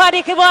me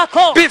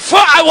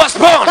before I was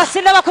born,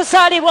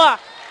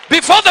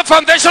 before the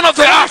foundation of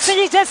the earth,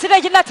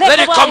 let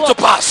it come to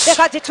pass.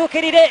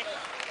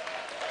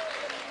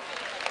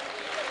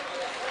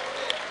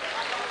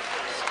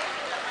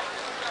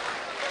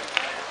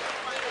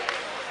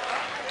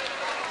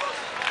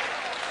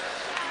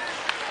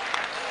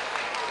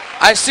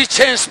 I see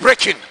chains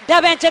breaking.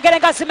 I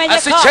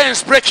see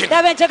chains breaking.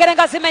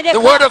 The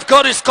word of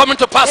God is coming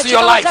to pass in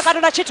your life.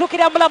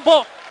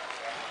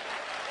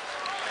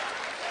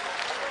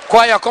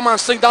 Choir, come and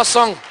sing that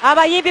song.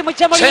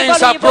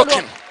 Chains are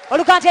broken.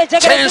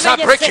 Chains are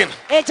breaking.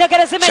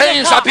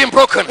 Chains have been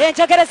broken.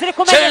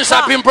 Chains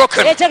have been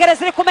broken.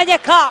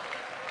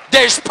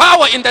 There is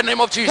power in the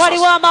name of Jesus.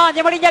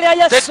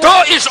 The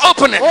door is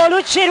opening.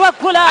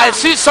 I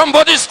see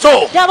somebody's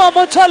door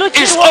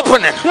is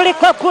opening.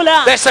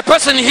 There's a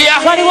person here.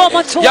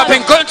 You have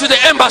been going to the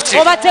embassy.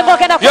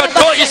 Your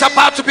door is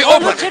about to be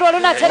opened.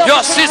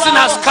 Your season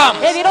has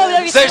come.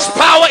 There is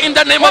power in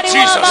the name of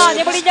Jesus.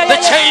 The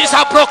chains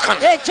are broken.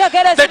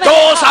 The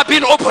doors have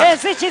been opened.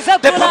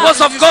 The purpose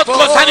of God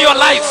concerning your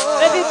life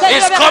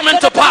is coming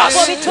to pass.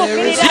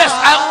 Yes,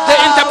 the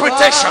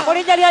interpretation.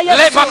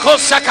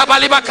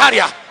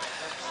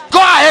 Go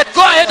ahead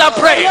and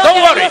pray.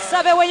 Don't worry.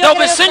 They'll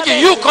be singing.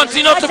 You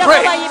continue to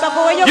pray.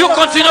 You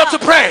continue to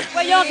pray.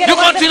 You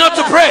continue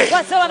to pray.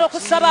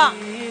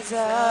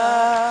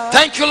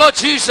 Thank you, Lord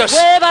Jesus.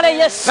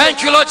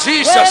 Thank you, Lord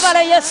Jesus.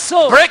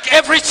 Break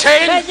every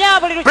chain.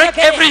 Break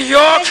every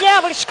yoke.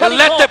 And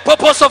let the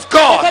purpose of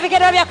God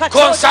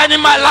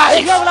concerning my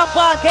life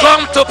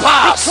come to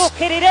pass.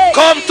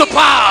 Come to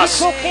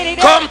pass.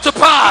 Come to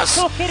pass.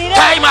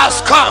 Time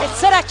has come.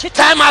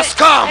 Time has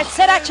come.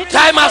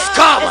 Time has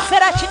come.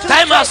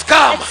 Time has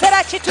come.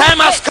 Time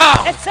has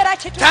come.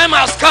 Time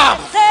has come.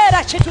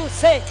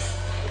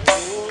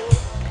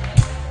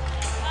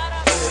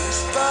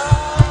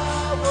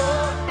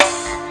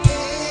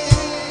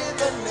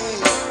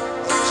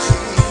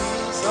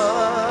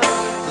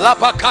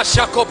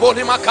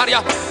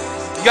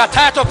 You are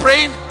tired of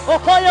praying? You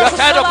are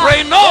tired of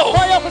praying? No.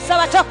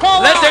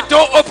 Let the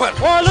door open.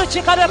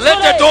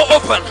 Let the door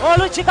open.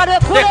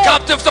 The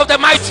captives of the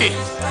mighty.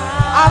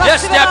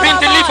 Yes, they have been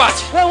delivered.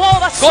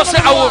 God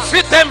said, I will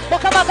feed them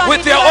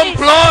with their own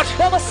blood.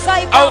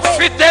 I will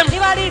feed them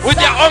with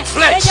their own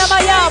flesh.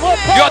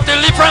 Your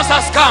deliverance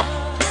has come.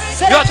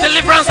 Your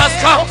deliverance has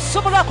come.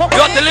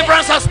 Your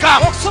deliverance has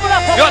come.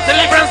 Your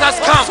deliverance has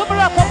come.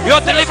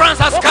 Your deliverance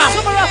has come.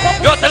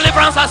 Your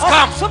deliverance has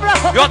come.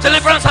 Your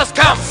deliverance has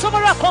come.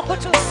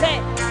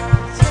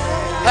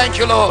 Thank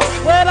you, Lord.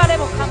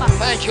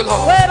 Thank you,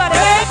 Lord.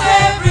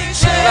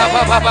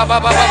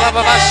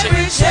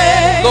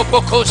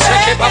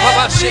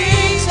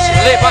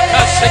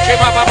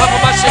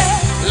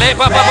 Le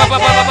baba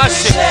baba baba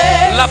bashi,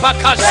 la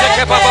baka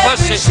seke baba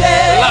bashi,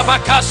 la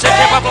baka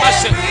seke baba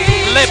bashi,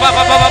 le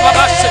baba baba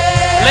bashi,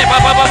 le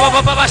baba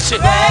baba bashi,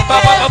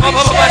 baba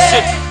baba bashi,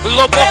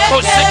 loboko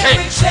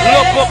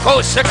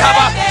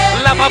sekaba,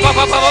 la baba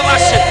baba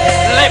bashi,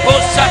 le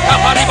bosa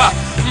kabariba,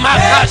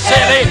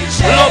 makasele,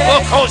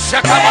 loboko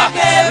sekaba,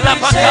 la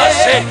baka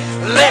se,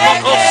 le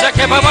boko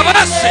seke baba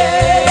bashi.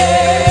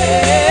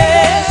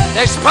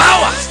 There's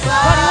power.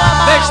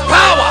 There's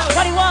power.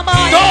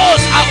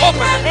 Doors are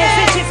opening.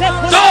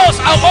 Doors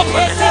are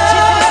opening.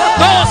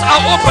 Doors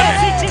are opening.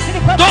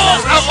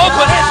 Doors are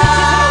opening.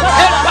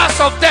 Helpers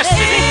of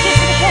destiny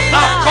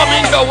are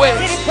coming your way.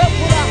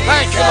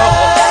 Thank you,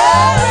 Lord.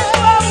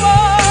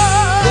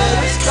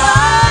 There is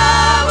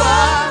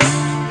power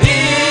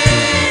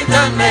in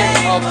the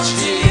name of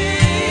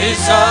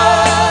Jesus.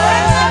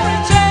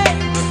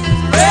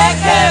 Break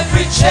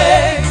every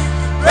chain.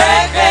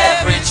 Break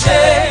every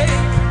chain.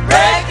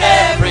 Break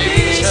every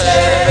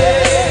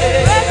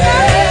chain.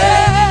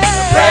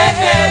 Break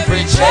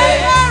every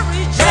chain.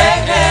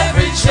 Break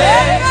every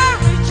chain.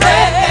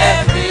 Break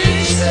every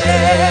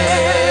chain.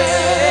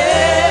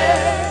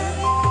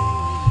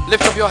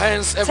 Lift up your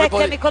hands,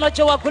 everybody.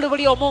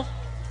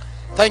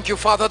 Thank you,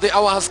 Father. The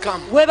hour has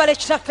come for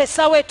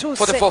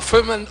the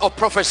fulfillment of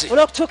prophecy.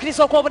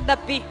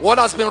 What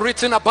has been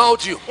written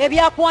about you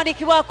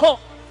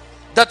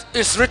that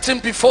is written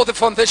before the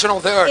foundation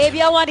of the earth,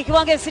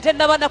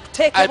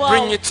 I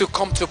bring it to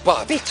come to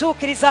pass.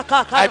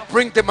 I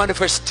bring the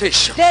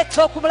manifestation. Let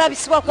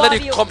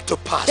it come to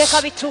pass.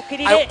 I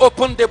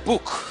open the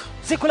book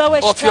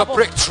of your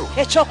breakthrough.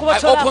 I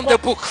open the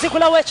book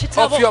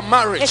of your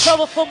marriage. I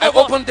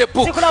open the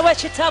book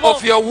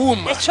of your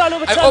womb. I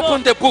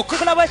open the book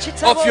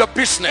of your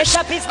business.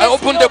 I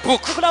open the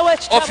book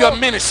of your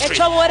ministry.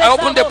 I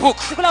open the book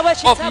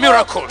of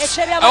miracles.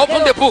 I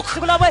open the book,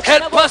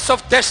 helpers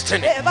of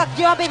destiny.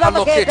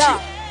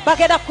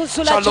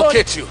 Shall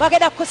locate you.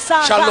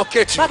 Shall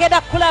locate you. Shall locate you.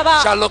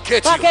 Shall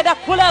locate you.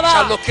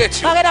 Shall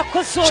locate you.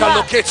 Shall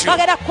locate you.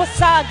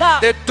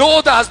 The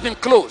door that has been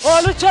closed,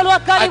 I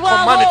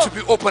command it to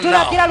be open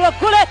now.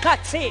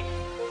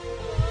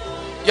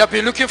 You have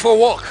been looking for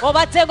work.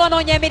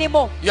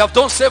 You have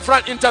done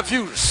several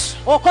interviews.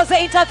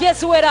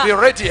 Be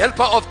ready.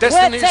 Helper of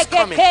destiny is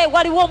coming.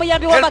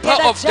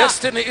 Helper of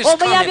destiny is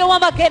coming.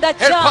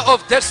 Helper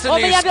of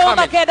destiny is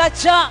coming.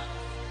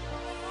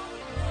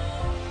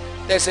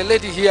 There's a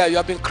lady here, you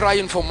have been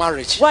crying for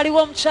marriage. The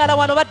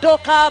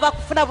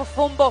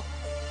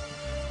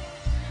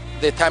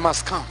time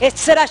has come. The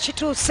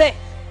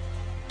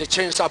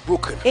chains are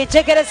broken.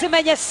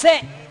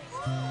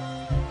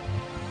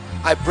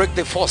 I break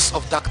the force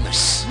of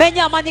darkness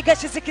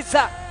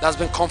that's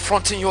been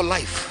confronting your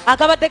life.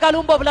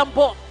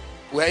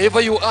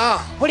 Wherever you are,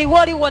 you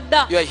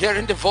are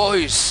hearing the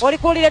voice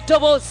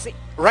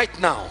right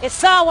now.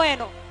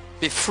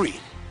 Be free.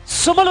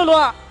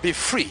 Be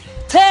free.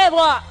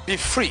 Be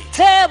free.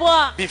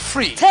 Be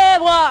free.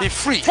 Be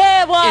free.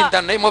 In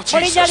the name of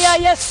Jesus.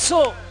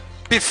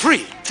 Be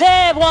free.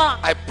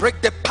 I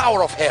break the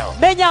power of hell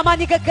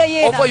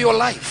over your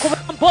life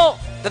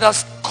that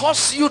has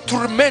caused you to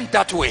remain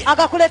that way. I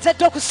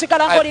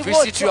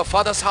visit your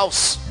father's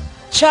house.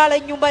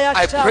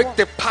 I break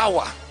the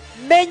power,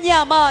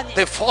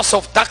 the force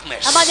of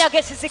darkness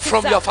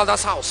from your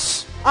father's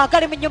house,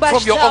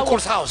 from your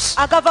uncle's house.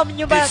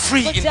 Be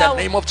free in the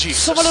name of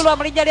Jesus.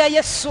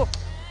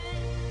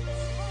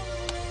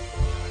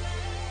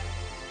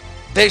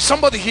 There is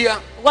somebody here.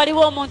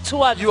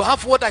 You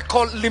have what I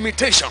call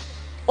limitation.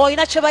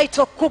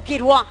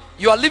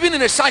 You are living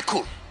in a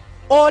cycle.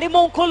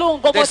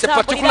 There's a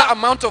particular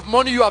amount of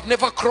money you have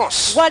never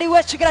crossed.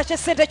 Every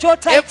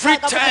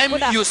time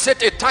you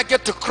set a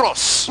target to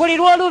cross, something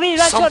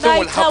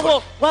will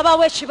happen.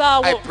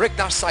 I break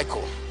that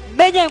cycle.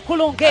 I don't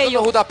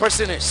know who that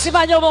person is,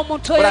 but I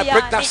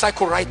break that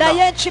cycle right now.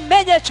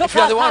 If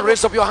you are the one,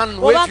 raise up your hand,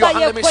 wave your hand,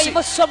 let me see.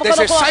 There's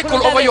a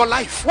cycle over your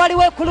life.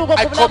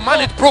 I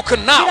command it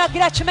broken now. I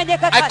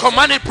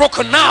command it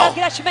broken now.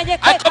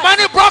 I command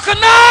it broken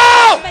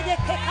now.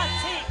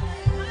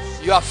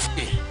 You are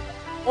free.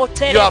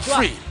 You are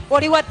free. You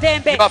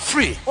are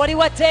free.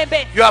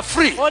 You are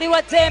free.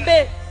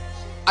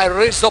 I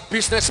raised up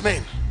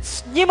businessmen,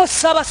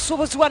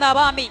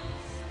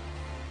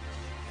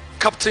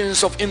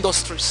 captains of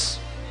industries,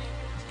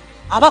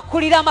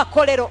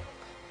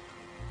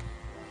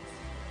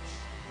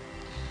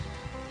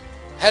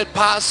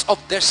 helpers of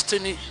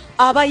destiny,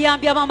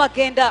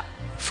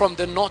 from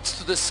the north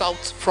to the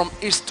south, from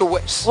east to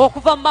west. I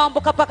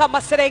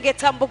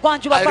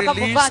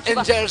release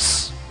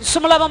angels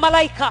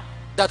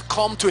that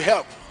come to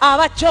help.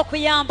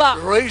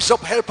 Raise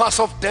up helpers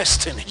of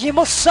destiny.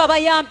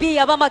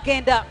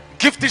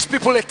 Give these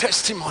people a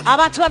testimony.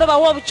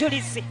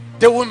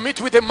 They will meet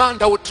with a man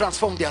that will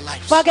transform their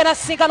lives. They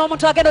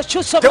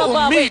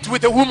will meet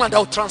with a woman that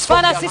will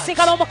transform their lives.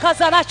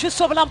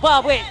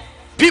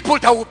 People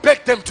that will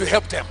beg them to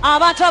help them.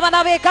 I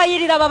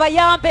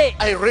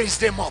raise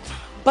them up.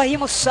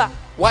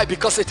 Why?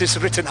 Because it is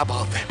written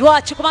about them.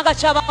 Let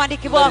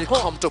it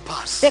come to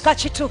pass.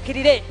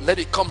 Let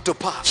it come to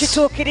pass.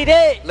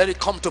 Let it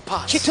come to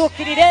pass.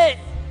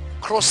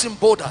 Crossing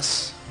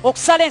borders.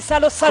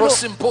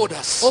 Crossing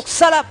borders.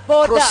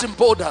 Crossing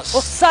borders.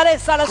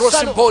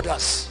 Crossing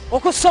borders.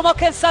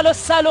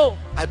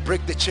 I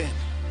break the chain.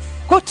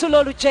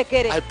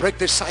 I break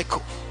the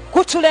cycle.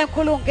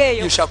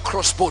 You shall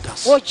cross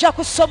borders. You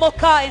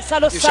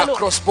shall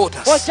cross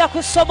borders. You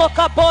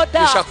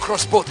shall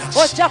cross borders.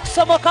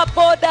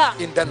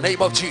 In the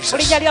name of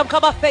Jesus.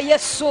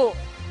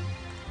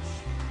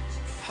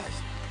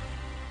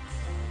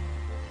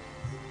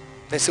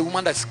 There's a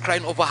woman that's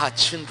crying over her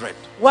children.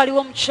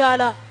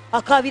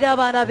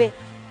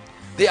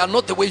 They are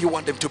not the way you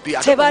want them to be.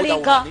 I don't know who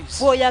that woman is.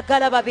 Where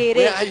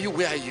are you?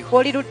 Where are you?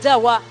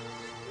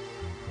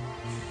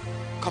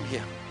 Come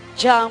here.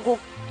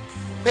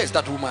 Where is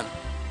that woman?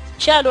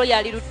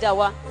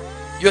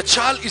 Your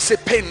child is a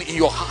pain in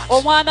your heart.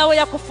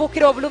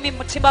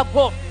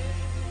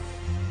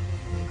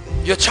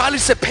 Your child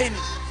is a pain.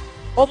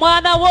 Your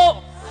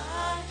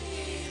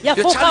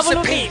child is a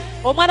pain.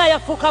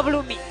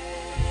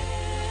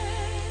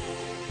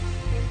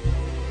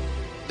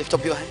 Lift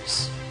up your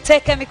hands.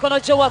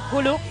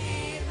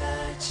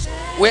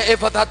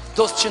 Wherever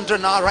those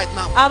children are right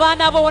now.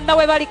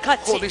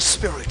 Holy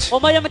Spirit.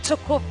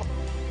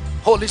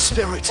 Holy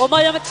Spirit.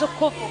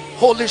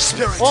 Holy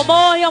Spirit.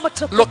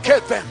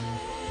 Locate them.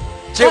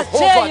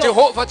 Jehovah,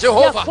 Jehovah,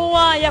 Jehovah,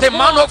 the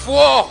man of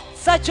war.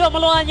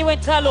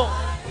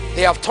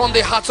 They have turned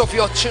the hearts of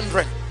your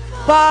children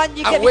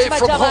away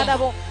from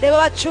home.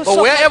 But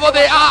wherever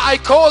they are, I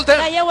call them.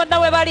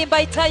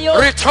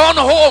 Return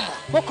home.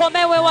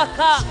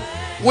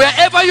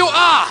 Wherever you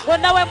are,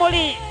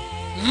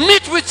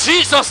 meet with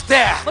Jesus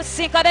there.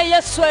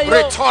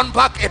 Return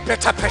back a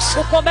better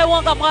person.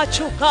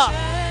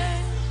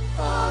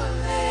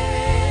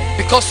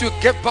 Because you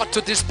gave birth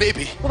to this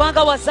baby.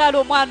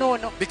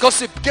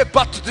 Because you gave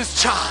birth to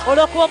this child.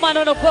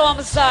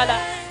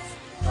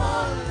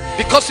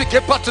 Because you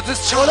gave birth to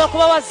this child.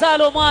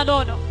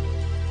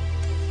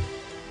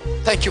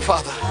 Thank you,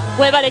 Father.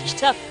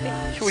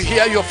 He will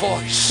hear your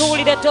voice. He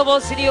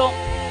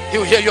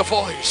will hear your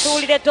voice. He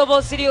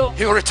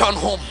will return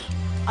home.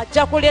 He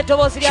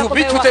will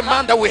meet with a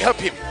man that will help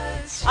him.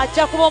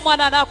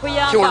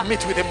 He will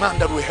meet with a man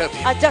that will help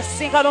him.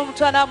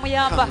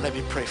 Come, let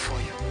me pray for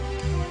you.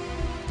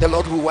 The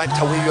Lord will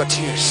wipe away your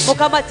tears. He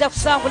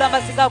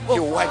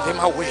will wipe them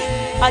away.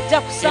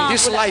 In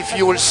this life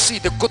you will see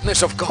the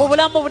goodness of God in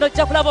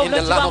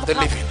the land of the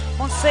living.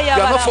 You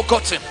are not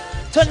forgotten.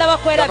 You are not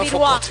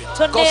forgotten.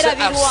 God said,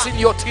 I've seen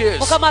your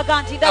tears. I've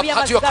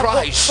heard your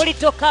cries.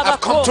 I've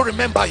come to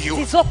remember you.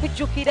 Let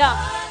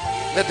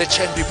the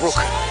chain be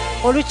broken.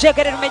 All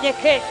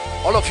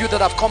of you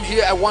that have come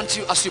here, I want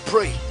you, as you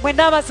pray,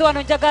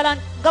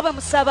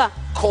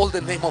 call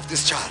the name of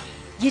this child.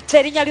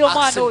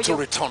 Ask him to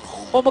return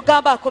home.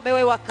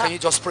 Can you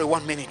just pray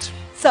 1 minute?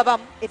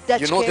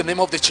 You know the name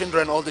of the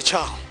children or the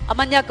child.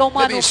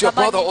 Maybe it's your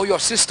brother or your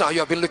sister you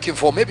have been looking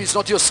for. Maybe it's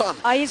not your son.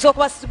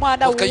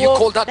 But can you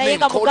call that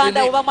name? Call the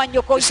name.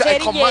 You say, I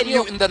command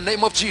you in the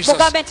name of Jesus.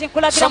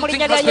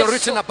 Something has been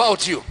written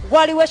about you.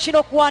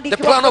 The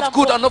plan of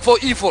good and not for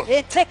evil,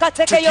 to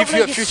give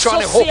you a future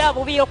and a hope.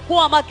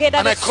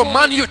 And I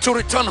command you to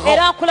return home.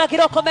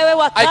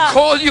 I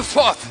call you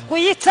forth.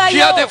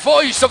 Hear the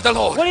voice of the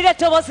Lord.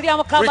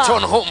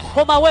 Return home.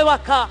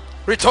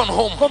 Return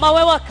home.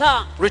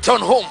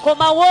 Return home.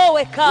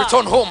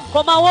 Return home.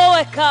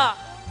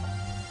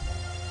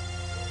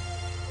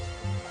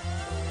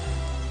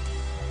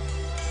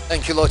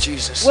 Thank you, Lord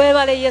Jesus.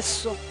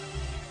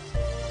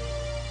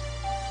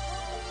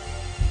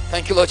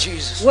 Thank you, Lord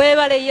Jesus.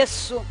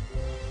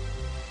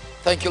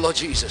 Thank you, Lord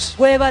Jesus.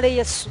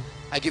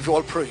 I give you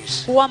all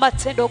praise.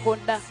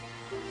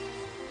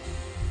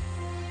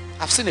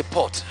 I've seen a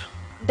pot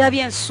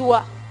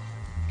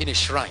in a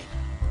shrine.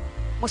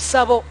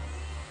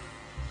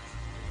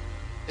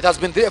 It has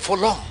been there for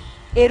long.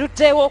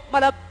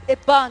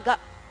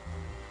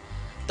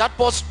 That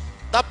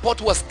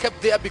pot was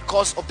kept there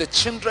because of the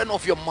children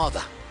of your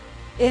mother.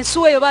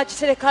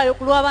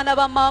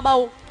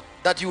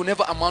 That you will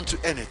never amount to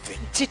anything.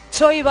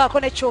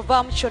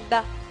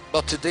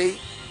 But today,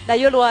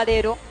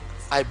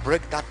 I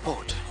break that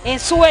pot.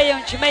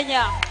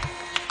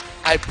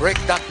 I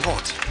break that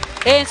pot.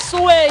 And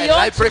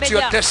I break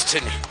your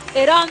destiny.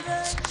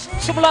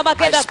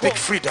 I speak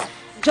freedom.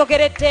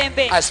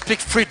 I speak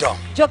freedom.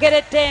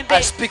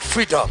 I speak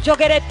freedom.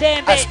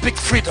 I speak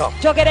freedom.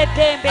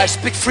 I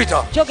speak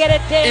freedom. In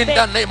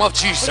the name of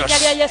Jesus.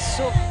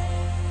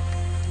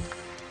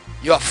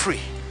 You are free.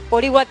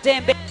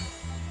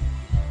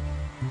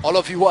 All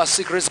of you who are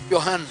sick, raise up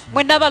your hand.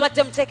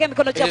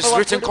 It is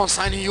written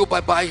concerning you,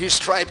 by his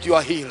stripes you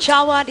are healed.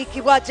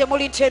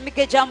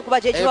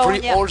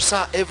 Every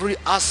ulcer, every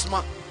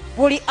asthma,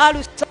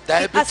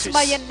 diabetes,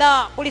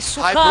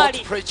 high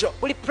blood pressure,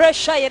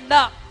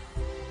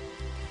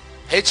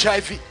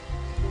 HIV,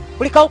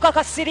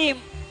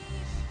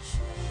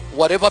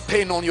 whatever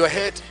pain on your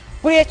head,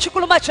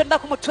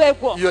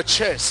 your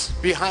chest,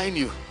 behind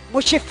you,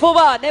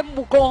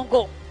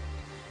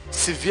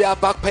 severe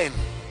back pain.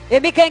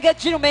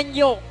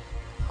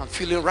 I'm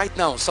feeling right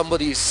now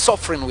somebody is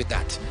suffering with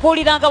that. You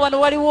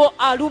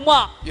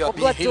are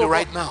being healed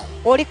right now.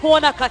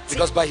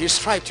 Because by his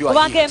stripes you are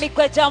healed.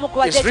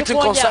 It's written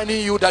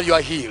concerning you that you are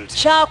healed.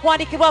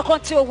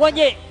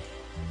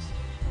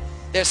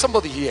 There's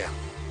somebody here.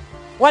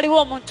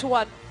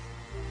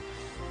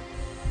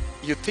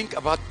 You think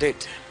about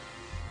death.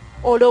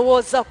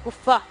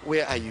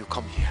 Where are you?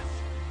 Come here.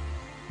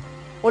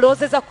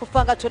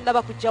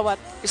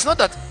 It's not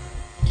that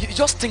you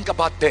just think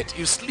about death.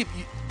 You sleep.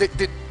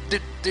 The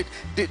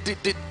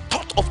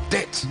thought of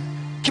death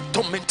keep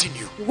tormenting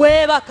you.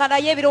 Where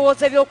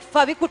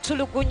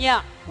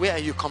are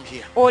you? Come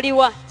here.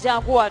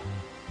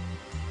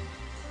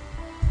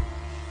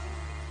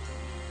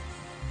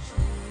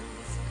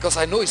 Because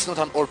I know it's not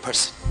an old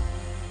person.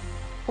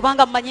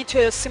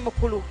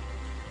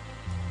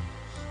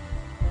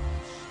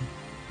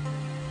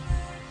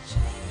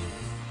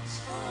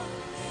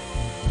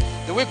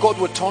 The way God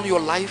will turn your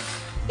life,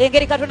 you'll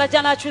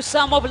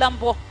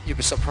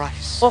be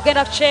surprised.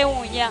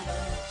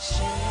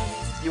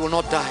 You will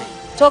not die.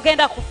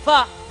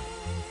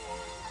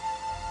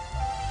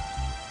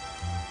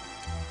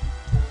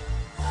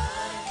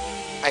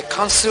 I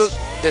cancel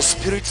the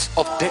spirits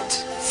of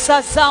death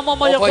sazaamu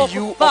omwoyo over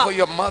you, over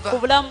your mother, ku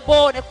bulamu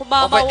bwo ne ku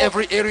maama over wo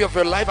every area of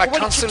your life. I buli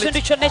cancel kitundu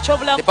it. kyonna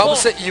eky'obulamu The Bible bwo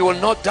says you will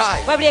not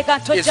die. babirega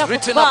nti It's ojja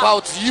written kufa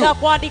about you.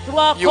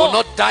 kyakuwandiikirwako You will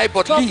not die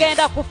but live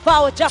togenda kufa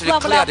ojja to kuba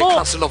declare the mulamu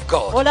counsel of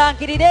God.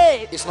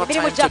 olangirire It's not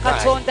emirimu time to gya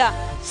katonda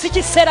si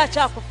kiseera It's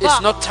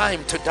kyakufa not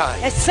time to die.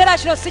 ekiseera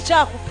kino si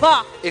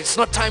kyakufa It's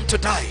not time to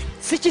die.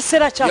 si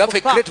kiseera You have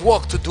a kyakufa great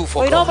work to do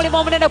for olina God. omulimu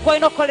omunene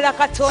gw'olina okukolera I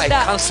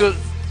katonda cancel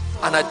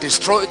and I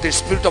destroy the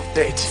spirit of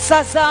death.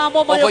 sazaamu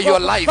omwoyo Over your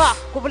gw'okufa life,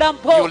 ku bulamu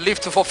You bwo live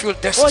to fulfill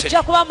destiny.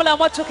 ojja kuba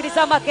mulamu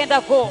otuukiriza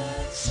amagenda go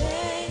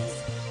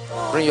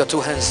Bring your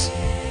two hands.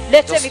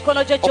 leeta Just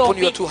emikono gyo open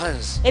your gyombi two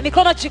hands.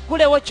 emikono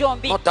giggulewo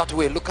gyombi Not that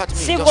way. Look at me.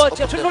 Si Just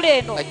bw'otyo, open them. tunula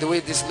eno. Like the way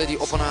this lady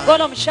opened her hand.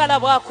 ngono omukyala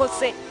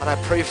bw'akoze And I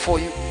pray for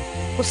you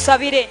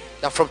kusabire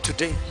that from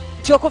today,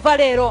 nti okuva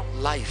leero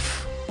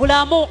life,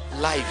 bulamu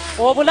life,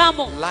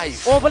 obulamu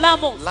life,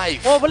 obulamu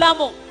life.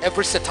 obulamu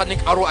every satanic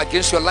arrow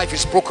against your life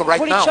is broken right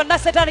buli now. kyonna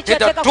setaani Get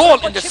kyateeka a dwell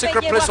ku in the kimenyebwa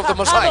secret place of the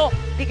Most kakalo,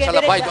 High. Shall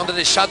abide under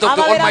the shadow of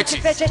the ababeera mu Almighty.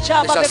 kifo They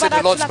ekyekyama shall be say,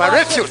 the Lord is my banaatulanga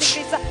refuge.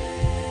 bakwekiriza.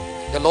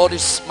 The Lord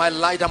is my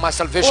light and my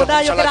salvation.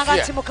 Whom shall I onaayogeranga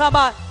nti fear?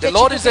 mukama The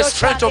Lord is the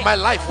strength of my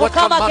life. What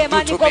can mukama man ge do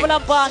maanyi to me?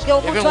 g'obulamu bwange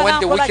omuntu Even when the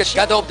anankola wicked ki?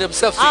 gather up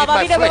themselves to eat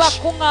my ababire bwe flesh,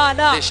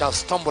 bakuŋŋaana they shall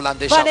stumble and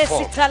they shall fall.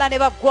 baneesitala ne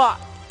baggwa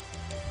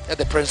Let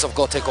the presence of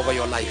God take over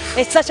your life.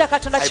 ekisa kya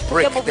katonda I kifuge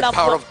break mu the bulamu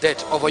power bwo of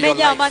death over your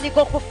menya life. amaanyi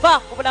g'okufa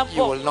ku bulamu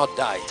You bwo will not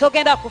die.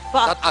 togenda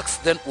kufa That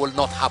accident will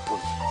not happen.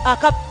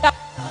 akabya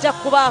ojja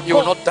You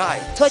will kubaako not die.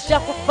 tojja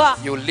kufa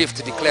You will live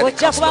to declare the ojja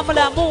counsel kuba of God.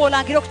 mulamu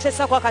olangire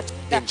okuteesa kwa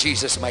katonda In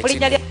Jesus' mu mighty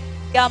linnya name.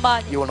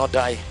 ly'amaanyi You will not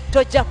die.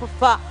 tojja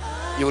kufa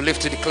You will live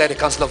to declare the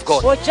counsel of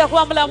God. ojja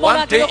kuba mulamu One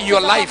olangire day your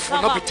okutuuza life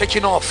will not be Mukama.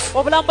 taken off.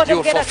 obulamu bwo You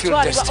will tebugenda fulfill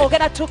kutwalibwa destiny.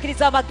 ogenda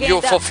tuukiriza You will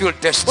amagenda fulfill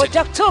destiny.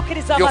 ojja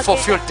kutuukiriza You will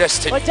fulfill amagenda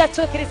destiny. ojja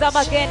tuukiriza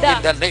amagenda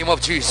In the name of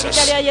linnya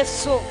Jesus. lya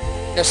yesu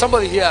There's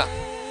somebody here.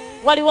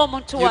 waliwo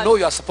omuntu You know wano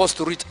you are supposed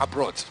to read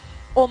abroad.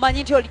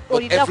 omanyi nti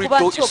olina every kuba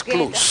door nti is ogenda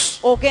closed.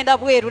 ogenda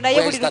bweru naye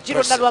Where buli is that luggi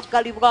lwonna person?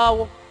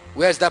 lwaggalibwawo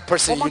Where is that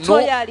person? You omuntu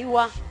oyo know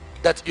aliwa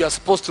that you are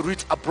supposed to read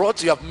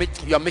abroad. You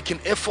are making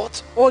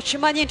effort.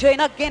 okimanyi nti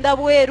olina kugenda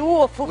bweru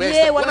Where is ofubye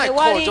that? When wano I we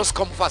call, wali just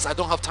come fast. I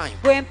don't have time.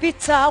 bwe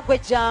mpita gwe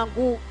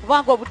jangu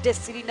kubanga obudde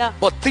sirina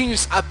But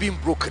things are being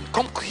broken.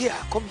 Come here.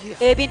 Come here.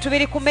 ebintu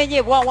biri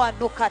kumenyebwa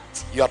wano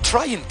kati You are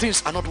trying.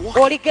 Things are not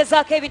working.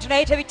 oligezaako ebintu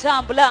naye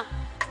tebitambula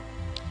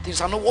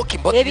Things are not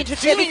working. But you Ebintu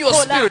feel in your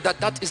tebikola. spirit that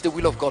that is the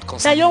will of God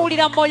concerning naye you.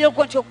 owulira mu mwoyo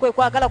gwo nti okwe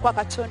kwagala kwa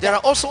There katonda are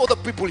also other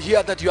people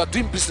here that you are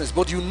doing business,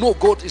 but you know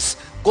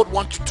God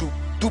wants you to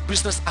do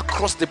business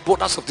across the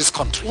borders of this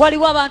country.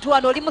 waliwo abantu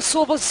wano oli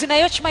musuubuzi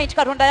naye okimanyi nti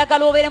katonda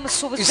ayagala obeere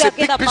musuubuzi It's a big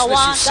agenda business you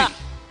mawanga see.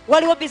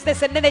 waliwo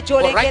bizinesi ennene But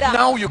right gy'olengera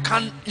now you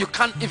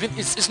can't even.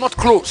 It's not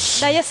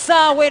close. naye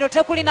essaawa eno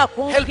tekulina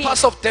kumpi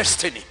Helpers of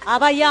destiny.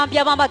 abayambi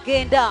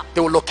ab'amagenda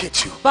They will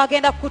locate you.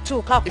 bagenda If you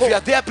kukutuukako are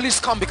there,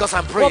 please come because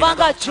I'm praying.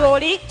 obanga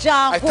gy'oli I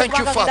jangu thank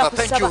you, kubanga Father. ngenda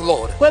Thank you, kusaba.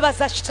 Lord.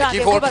 kwebaza I kitange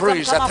give all kwebaza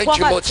praise. I mukama thank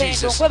you, Lord kw'amatendo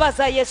Jesus.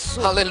 kwebaza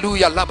yesu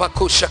Hallelujah.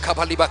 Labakosha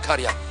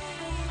kabalibakaria.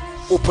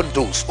 Open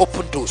doors,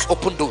 open doors,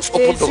 open doors,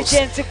 open doors.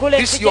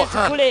 This your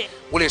hand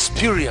will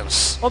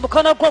experience.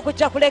 omukono gwo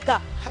gujja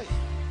kuleka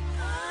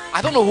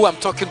I don't know who I'm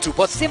talking to,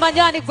 but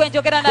simanyani gwe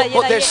njogera naye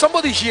But there's naye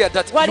somebody here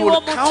that you Waliwo will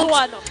omuntu count.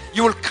 wano.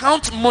 You will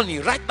count money.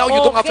 Right now you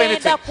don't have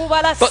anything, ogenda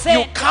kubala but you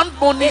ssente. count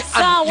money and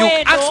Essaawa you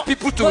eno, ask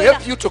people to gwenda-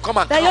 help you to come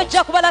and naye count.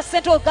 ojja kubala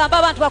ssente ogambe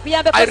abantu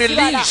bakuyambe I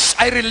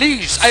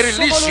release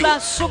you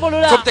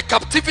nsumulula from the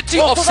captivity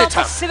of okuva mu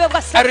Satan. busibe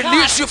bwa I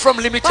release you from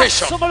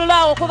limitation.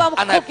 basumulula okuva mu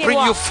And I bring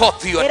kufugirwa you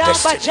forth to your era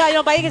destiny.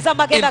 mbajjayo mbayiriza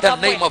amagenda In the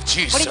gammwe name of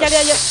Jesus. mu linnya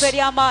lya yesu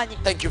ery'amaanyi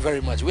Thank you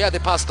very much. We are the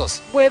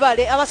pastors.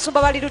 bwebale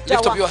abasumba bali Lift up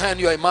luddawa your hand.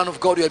 You are a man of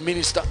God. You are a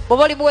minister.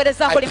 bw'oba oli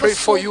muweereza I ng'oli pray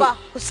for you. musumba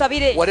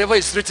kusabire Whatever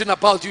is written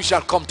about you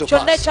shall come to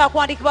kyonna pass.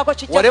 ekyakuwandiikibwako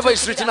kijja Whatever is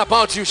kutuukirira. written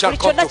about you shall buli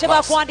come kyonna to kye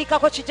pass.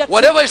 bakuwandiikako kijja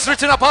Whatever is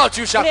written about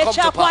you shall buli come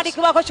to pass.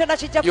 ekyakuwandiikibwako kyonna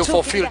kijja You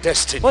fulfill kutuukirira.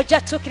 destiny.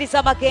 ojja tuukiriza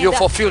You amagenda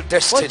fulfill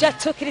destiny. ojja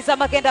tuukiriza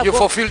amagenda You go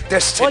fulfill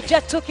destiny.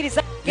 ojja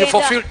tuukiriza You amagenda.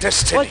 fulfill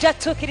destiny. ojja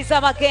tuukiriza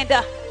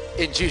amagenda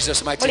In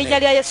Jesus' mu mighty linnya name.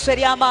 lya yesu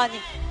ery'amaanyi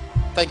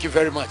Thank you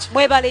very much.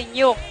 mwebale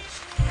nnyo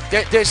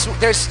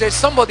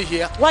There's somebody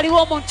here.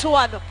 waliwo omuntu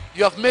wano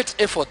You have made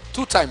effort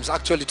 2 times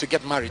actually to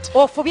get married.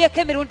 ofubyeko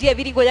emirundi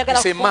ebiri ng'oyagala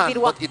It's a man,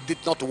 kufumbirwa but it did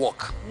not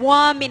work.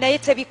 mwami naye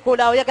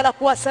tebikola oyagala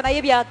kuwasa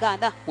naye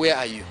byagaana Where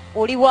are you?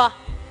 oliwa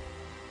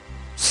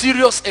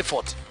Serious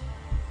effort.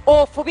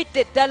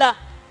 ofubidde ddala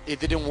It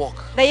didn't work.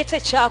 naye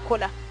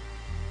tekyakola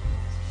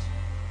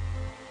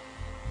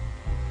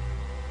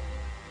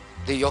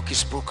The yoke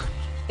is broken.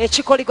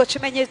 ekikoligo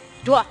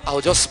kimenyeddwa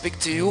I'll just speak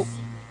to you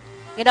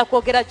ngenda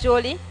kwogera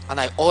gy'oli and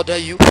I order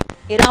you,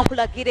 era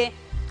nkulagire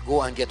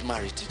go and get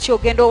married. nti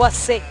ogenda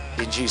owase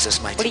In Jesus'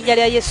 mu mighty linnya name.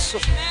 lya yesu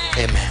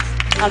Amen.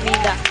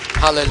 amiina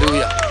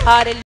Hallelujah. Hallelujah.